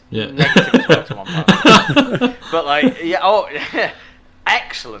 That's negative as well to one part. But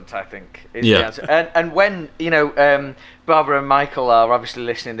excellent, I think, is the answer. And when, Barbara and Michael are obviously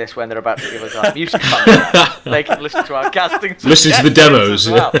listening to this when they're about to give us our music content, they can listen to our casting. Listen to the demos.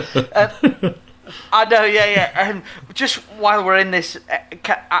 As well. I know, and just while we're in this,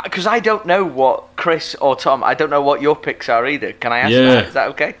 because I don't know what Chris or Tom, I don't know what your picks are either. Can I ask that? Is that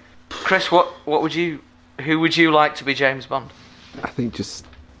okay? Chris, who would you like to be James Bond? I think it's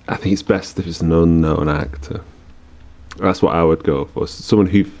best if it's an unknown actor. That's what I would go for. Someone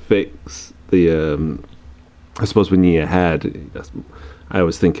who fits the. I suppose when you're ahead, I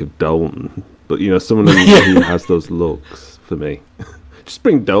always think of Dalton, but someone who has those looks for me. Just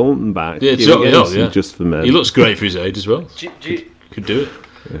bring Dalton back. Just for men. He looks great for his age as well. Could do it.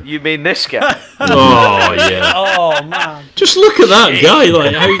 Yeah. You mean this guy? Oh yeah. Oh man. Just look at that guy.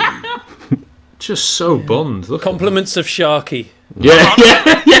 Like, just so Bond. Look compliments of Sharky. Yeah.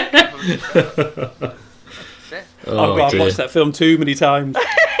 I've watched that film too many times.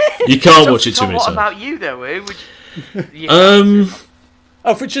 You can't watch it too many times. What about you though? Who would you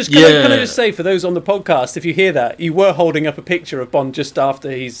Oh, can I just say, for those on the podcast, if you hear that, you were holding up a picture of Bond just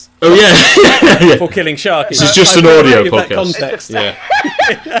after he's... Oh, yeah. for killing Sharky. This is just an audio podcast. Context.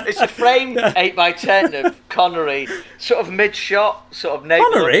 It's a framed 8x10 of Connery, sort of mid-shot, sort of navel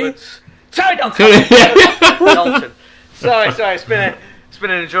upwards. Sorry, not Connery. Dalton. Sorry, it's been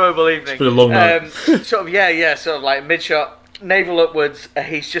an enjoyable evening. It's been a long night. Sort of like mid-shot, navel upwards.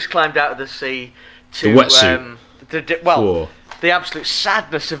 He's just climbed out of the sea to... The wetsuit. The absolute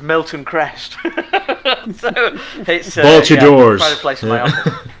sadness of Milton Crest. So it's bolt your doors. Pride of place in my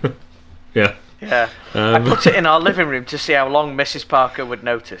office. Yeah. I put it in our living room to see how long Mrs. Parker would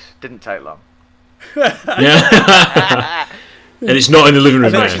notice. Didn't take long. Yeah. And it's not in the living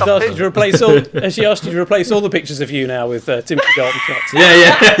room now. Has she asked you to replace all the pictures of you now with Timothy Dalton shots?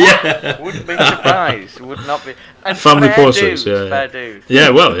 Yeah. Wouldn't be surprised. Would not be. And family fair portraits. dues, fair dues.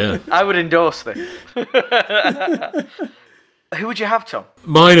 Yeah, well, yeah. I would endorse this. Who would you have, Tom?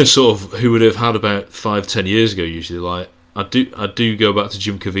 Mine are sort of who would have had about 5-10 years ago. Usually, like I do go back to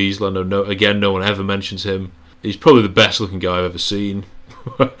Jim Caviezel. No one ever mentions him. He's probably the best looking guy I've ever seen.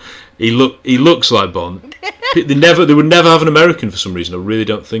 He looks like Bond. They would never have an American for some reason. I really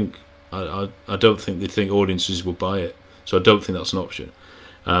don't think. I don't think they think audiences will buy it. So I don't think that's an option.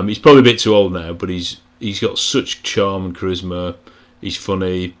 He's probably a bit too old now, but he's got such charm and charisma. He's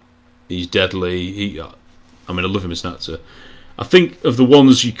funny. He's deadly. I love him as an actor. I think of the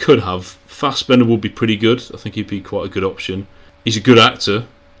ones you could have, Fassbender would be pretty good. I think he'd be quite a good option. He's a good actor,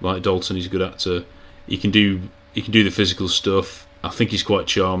 like Dalton. He's a good actor. He can do the physical stuff. I think he's quite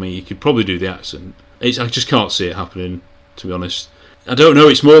charming. He could probably do the accent. I just can't see it happening, to be honest. I don't know.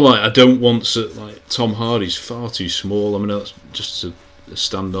 It's more like I don't want like Tom Hardy's far too small. That's just a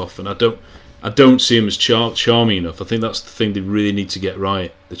standoff, and I don't see him as charming enough. I think that's the thing they really need to get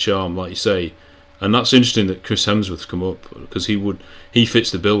right, the charm, like you say. And that's interesting that Chris Hemsworth's come up, because he fits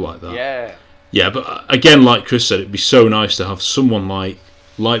the bill like that. Yeah, but again, like Chris said, it'd be so nice to have someone like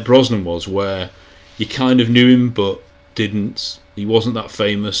Brosnan was, where you kind of knew him but didn't. He wasn't that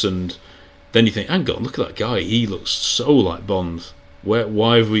famous, and then you think, hang on, look at that guy. He looks so like Bond.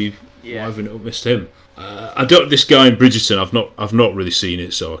 Why have we not missed him? This guy in Bridgerton, I've not really seen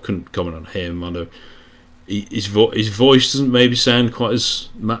it, so I couldn't comment on him. I know his voice doesn't maybe sound quite as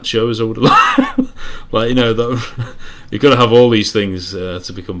macho as I would have liked. You've got to have all these things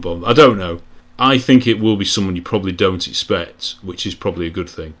to become Bond. I don't know. I think it will be someone you probably don't expect, which is probably a good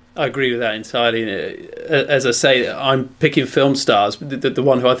thing. I agree with that entirely. As I say, I'm picking film stars, the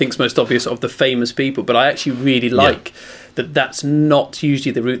one who I think is most obvious of the famous people, but I actually really like that that's not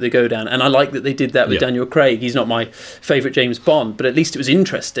usually the route they go down. And I like that they did that with Daniel Craig. He's not my favourite James Bond, but at least it was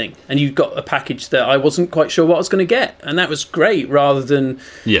interesting. And you got a package that I wasn't quite sure what I was going to get. And that was great, rather than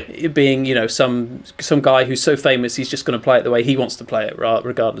it being, some guy who's so famous he's just going to play it the way he wants to play it,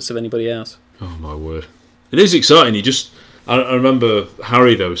 regardless of anybody else. Oh, my word. It is exciting. I remember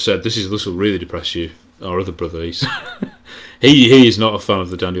Harry, though, said, this will really depress you. Our other brother, he is not a fan of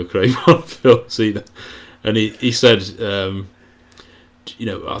the Daniel Craig films either. And he said, I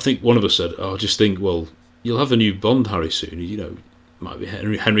think one of us said, just think, well, you'll have a new Bond, Harry, soon. Might be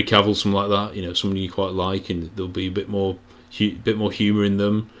Henry Cavill, something like that. Someone you quite like, and there'll be a bit more humour in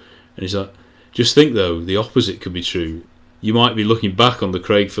them. And he's like, just think, though, the opposite could be true. You might be looking back on the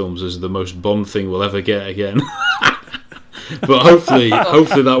Craig films as the most Bond thing we'll ever get again. But hopefully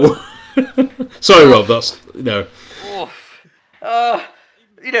that will. Sorry, Rob. That's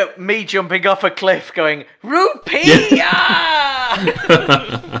me jumping off a cliff, going Rupee.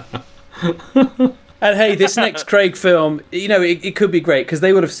 And hey, this next Craig film, it could be great, because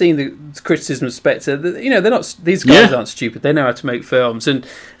they would have seen the criticism of Spectre. They're not; these guys aren't stupid. They know how to make films, and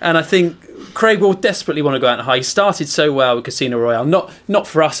I think Craig will desperately want to go out and high. He started so well with Casino Royale. Not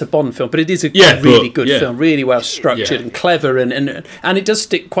for us a Bond film, but it is a really good film, really well structured and clever, and it does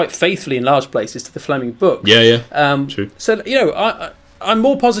stick quite faithfully in large places to the Fleming book. True. So I'm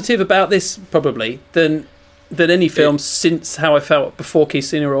more positive about this probably than any film since how I felt before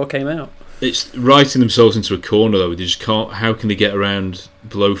Casino Royale came out. It's writing themselves into a corner, though. They just can't. How can they get around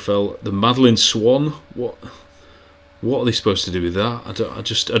Blofeld? The Madeline Swan. What are they supposed to do with that? I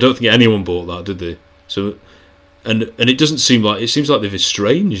don't think anyone bought that, did they? So, and it doesn't seem like, it seems like they've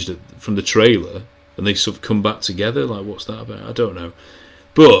estranged from the trailer, and they sort of come back together. Like, what's that about? I don't know.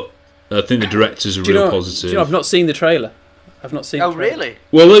 But I think the directors are real positive. I've not seen the trailer. I've not seen. Oh, really?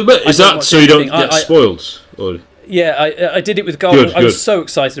 Well, is that so you don't get spoiled? Or? Yeah, I did it with Golden. Good. I was so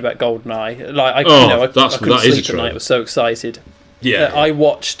excited about GoldenEye. I couldn't sleep at night. I was so excited. Yeah, I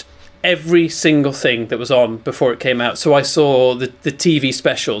watched every single thing that was on before it came out. So I saw the TV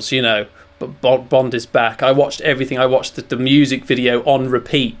specials, Bond is back. I watched everything. I watched the music video on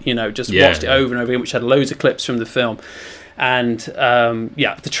repeat, watched it over and over again, which had loads of clips from the film. And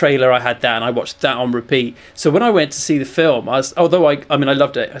the trailer, I had that, and I watched that on repeat. So when I went to see the film, I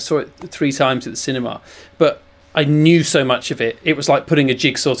loved it. I saw it 3 times at the cinema, but I knew so much of it. It was like putting a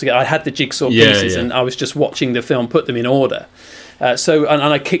jigsaw together. I had the jigsaw pieces, and I was just watching the film, put them in order. And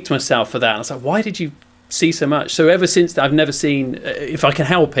I kicked myself for that. And I was like, why did you see so much? So ever since that, I've never seen, if I can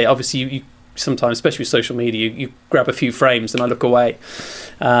help it, obviously you sometimes, especially with social media, you grab a few frames and I look away.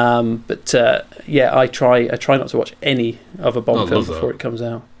 I try not to watch any other Bond film before it comes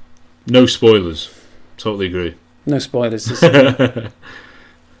out. No spoilers. Totally agree. No spoilers.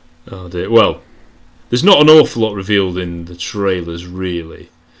 Oh dear. Well, there's not an awful lot revealed in the trailers, really,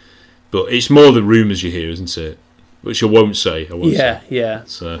 but it's more the rumours you hear, isn't it? Which I won't say. Yeah.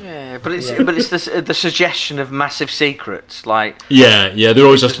 So. Yeah, but it's the suggestion of massive secrets, like there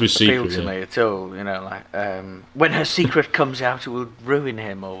always has to be a secret. To me at all, when her secret comes out, it will ruin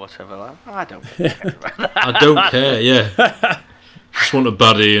him or whatever. Like, I don't care about that. I don't care. Yeah, just want a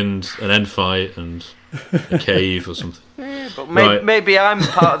baddie and an end fight and a cave or something. Yeah, but maybe I'm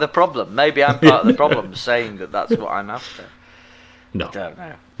part of the problem. Maybe I'm part of the problem, saying that's what I'm after. No, I don't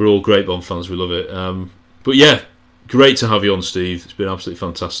know. We're all great Bond fans. We love it. But yeah. Great to have you on, Steve. It's been absolutely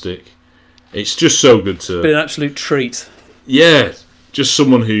fantastic. It's just so good to... It's been an absolute treat. Yeah, just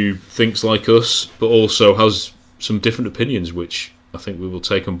someone who thinks like us, but also has some different opinions, which I think we will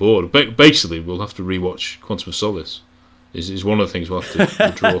take on board. Basically, we'll have to rewatch Quantum of Solace. Is one of the things we'll have to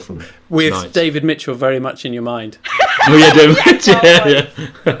withdraw from with tonight. David Mitchell very much in your mind. Oh yeah, David Mitchell. Yeah.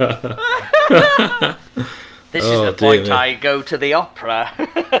 This is the point I go to the opera.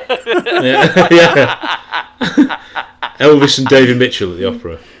 yeah. Elvis and David Mitchell at the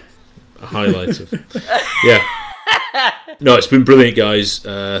opera. A highlight of... Yeah. No, it's been brilliant, guys.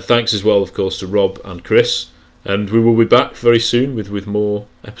 Thanks as well, of course, to Rob and Chris. And we will be back very soon with more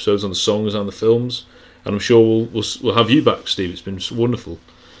episodes on the songs and the films. And I'm sure we'll have you back, Steve. It's been wonderful.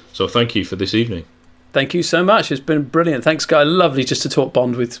 So thank you for this evening. Thank you so much. It's been brilliant. Thanks, guys. Lovely just to talk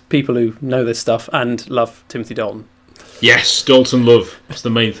Bond with people who know this stuff and love Timothy Dalton. Yes, Dalton love. That's the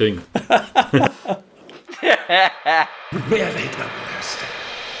main thing. Very the best.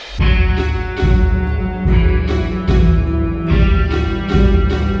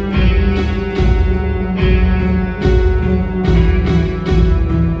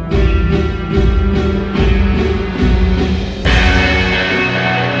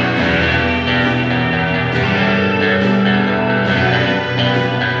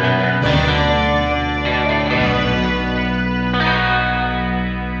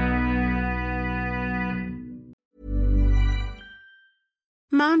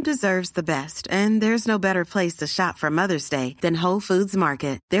 Mom deserves the best, and there's no better place to shop for Mother's Day than Whole Foods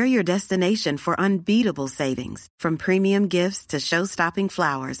Market. They're your destination for unbeatable savings, from premium gifts to show-stopping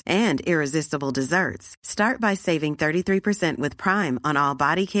flowers and irresistible desserts. Start by saving 33% with Prime on all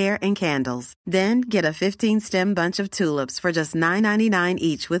body care and candles. Then get a 15-stem bunch of tulips for just $9.99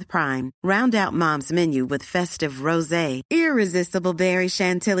 each with Prime. Round out Mom's menu with festive rosé, irresistible berry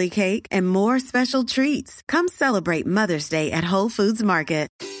chantilly cake, and more special treats. Come celebrate Mother's Day at Whole Foods Market.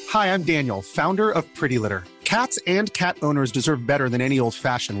 Hi, I'm Daniel, founder of Pretty Litter. Cats and cat owners deserve better than any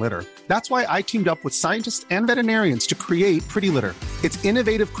old-fashioned litter. That's why I teamed up with scientists and veterinarians to create Pretty Litter. Its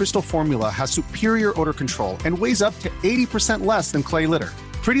innovative crystal formula has superior odor control and weighs up to 80% less than clay litter.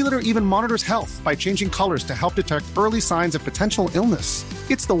 Pretty Litter even monitors health by changing colors to help detect early signs of potential illness.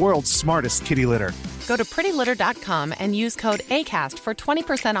 It's the world's smartest kitty litter. Go to prettylitter.com and use code ACAST for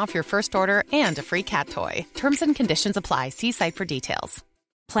 20% off your first order and a free cat toy. Terms and conditions apply. See site for details.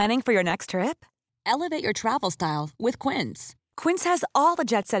 Planning for your next trip? Elevate your travel style with Quince. Quince has all the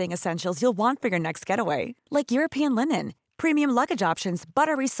jet-setting essentials you'll want for your next getaway, like European linen, premium luggage options,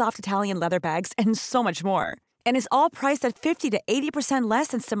 buttery soft Italian leather bags, and so much more. And is all priced at 50 to 80% less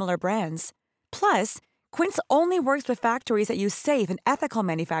than similar brands. Plus, Quince only works with factories that use safe and ethical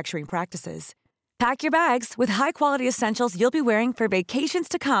manufacturing practices. Pack your bags with high-quality essentials you'll be wearing for vacations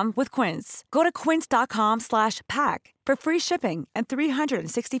to come with Quince. Go to quince.com/pack for free shipping and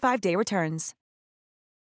 365-day returns.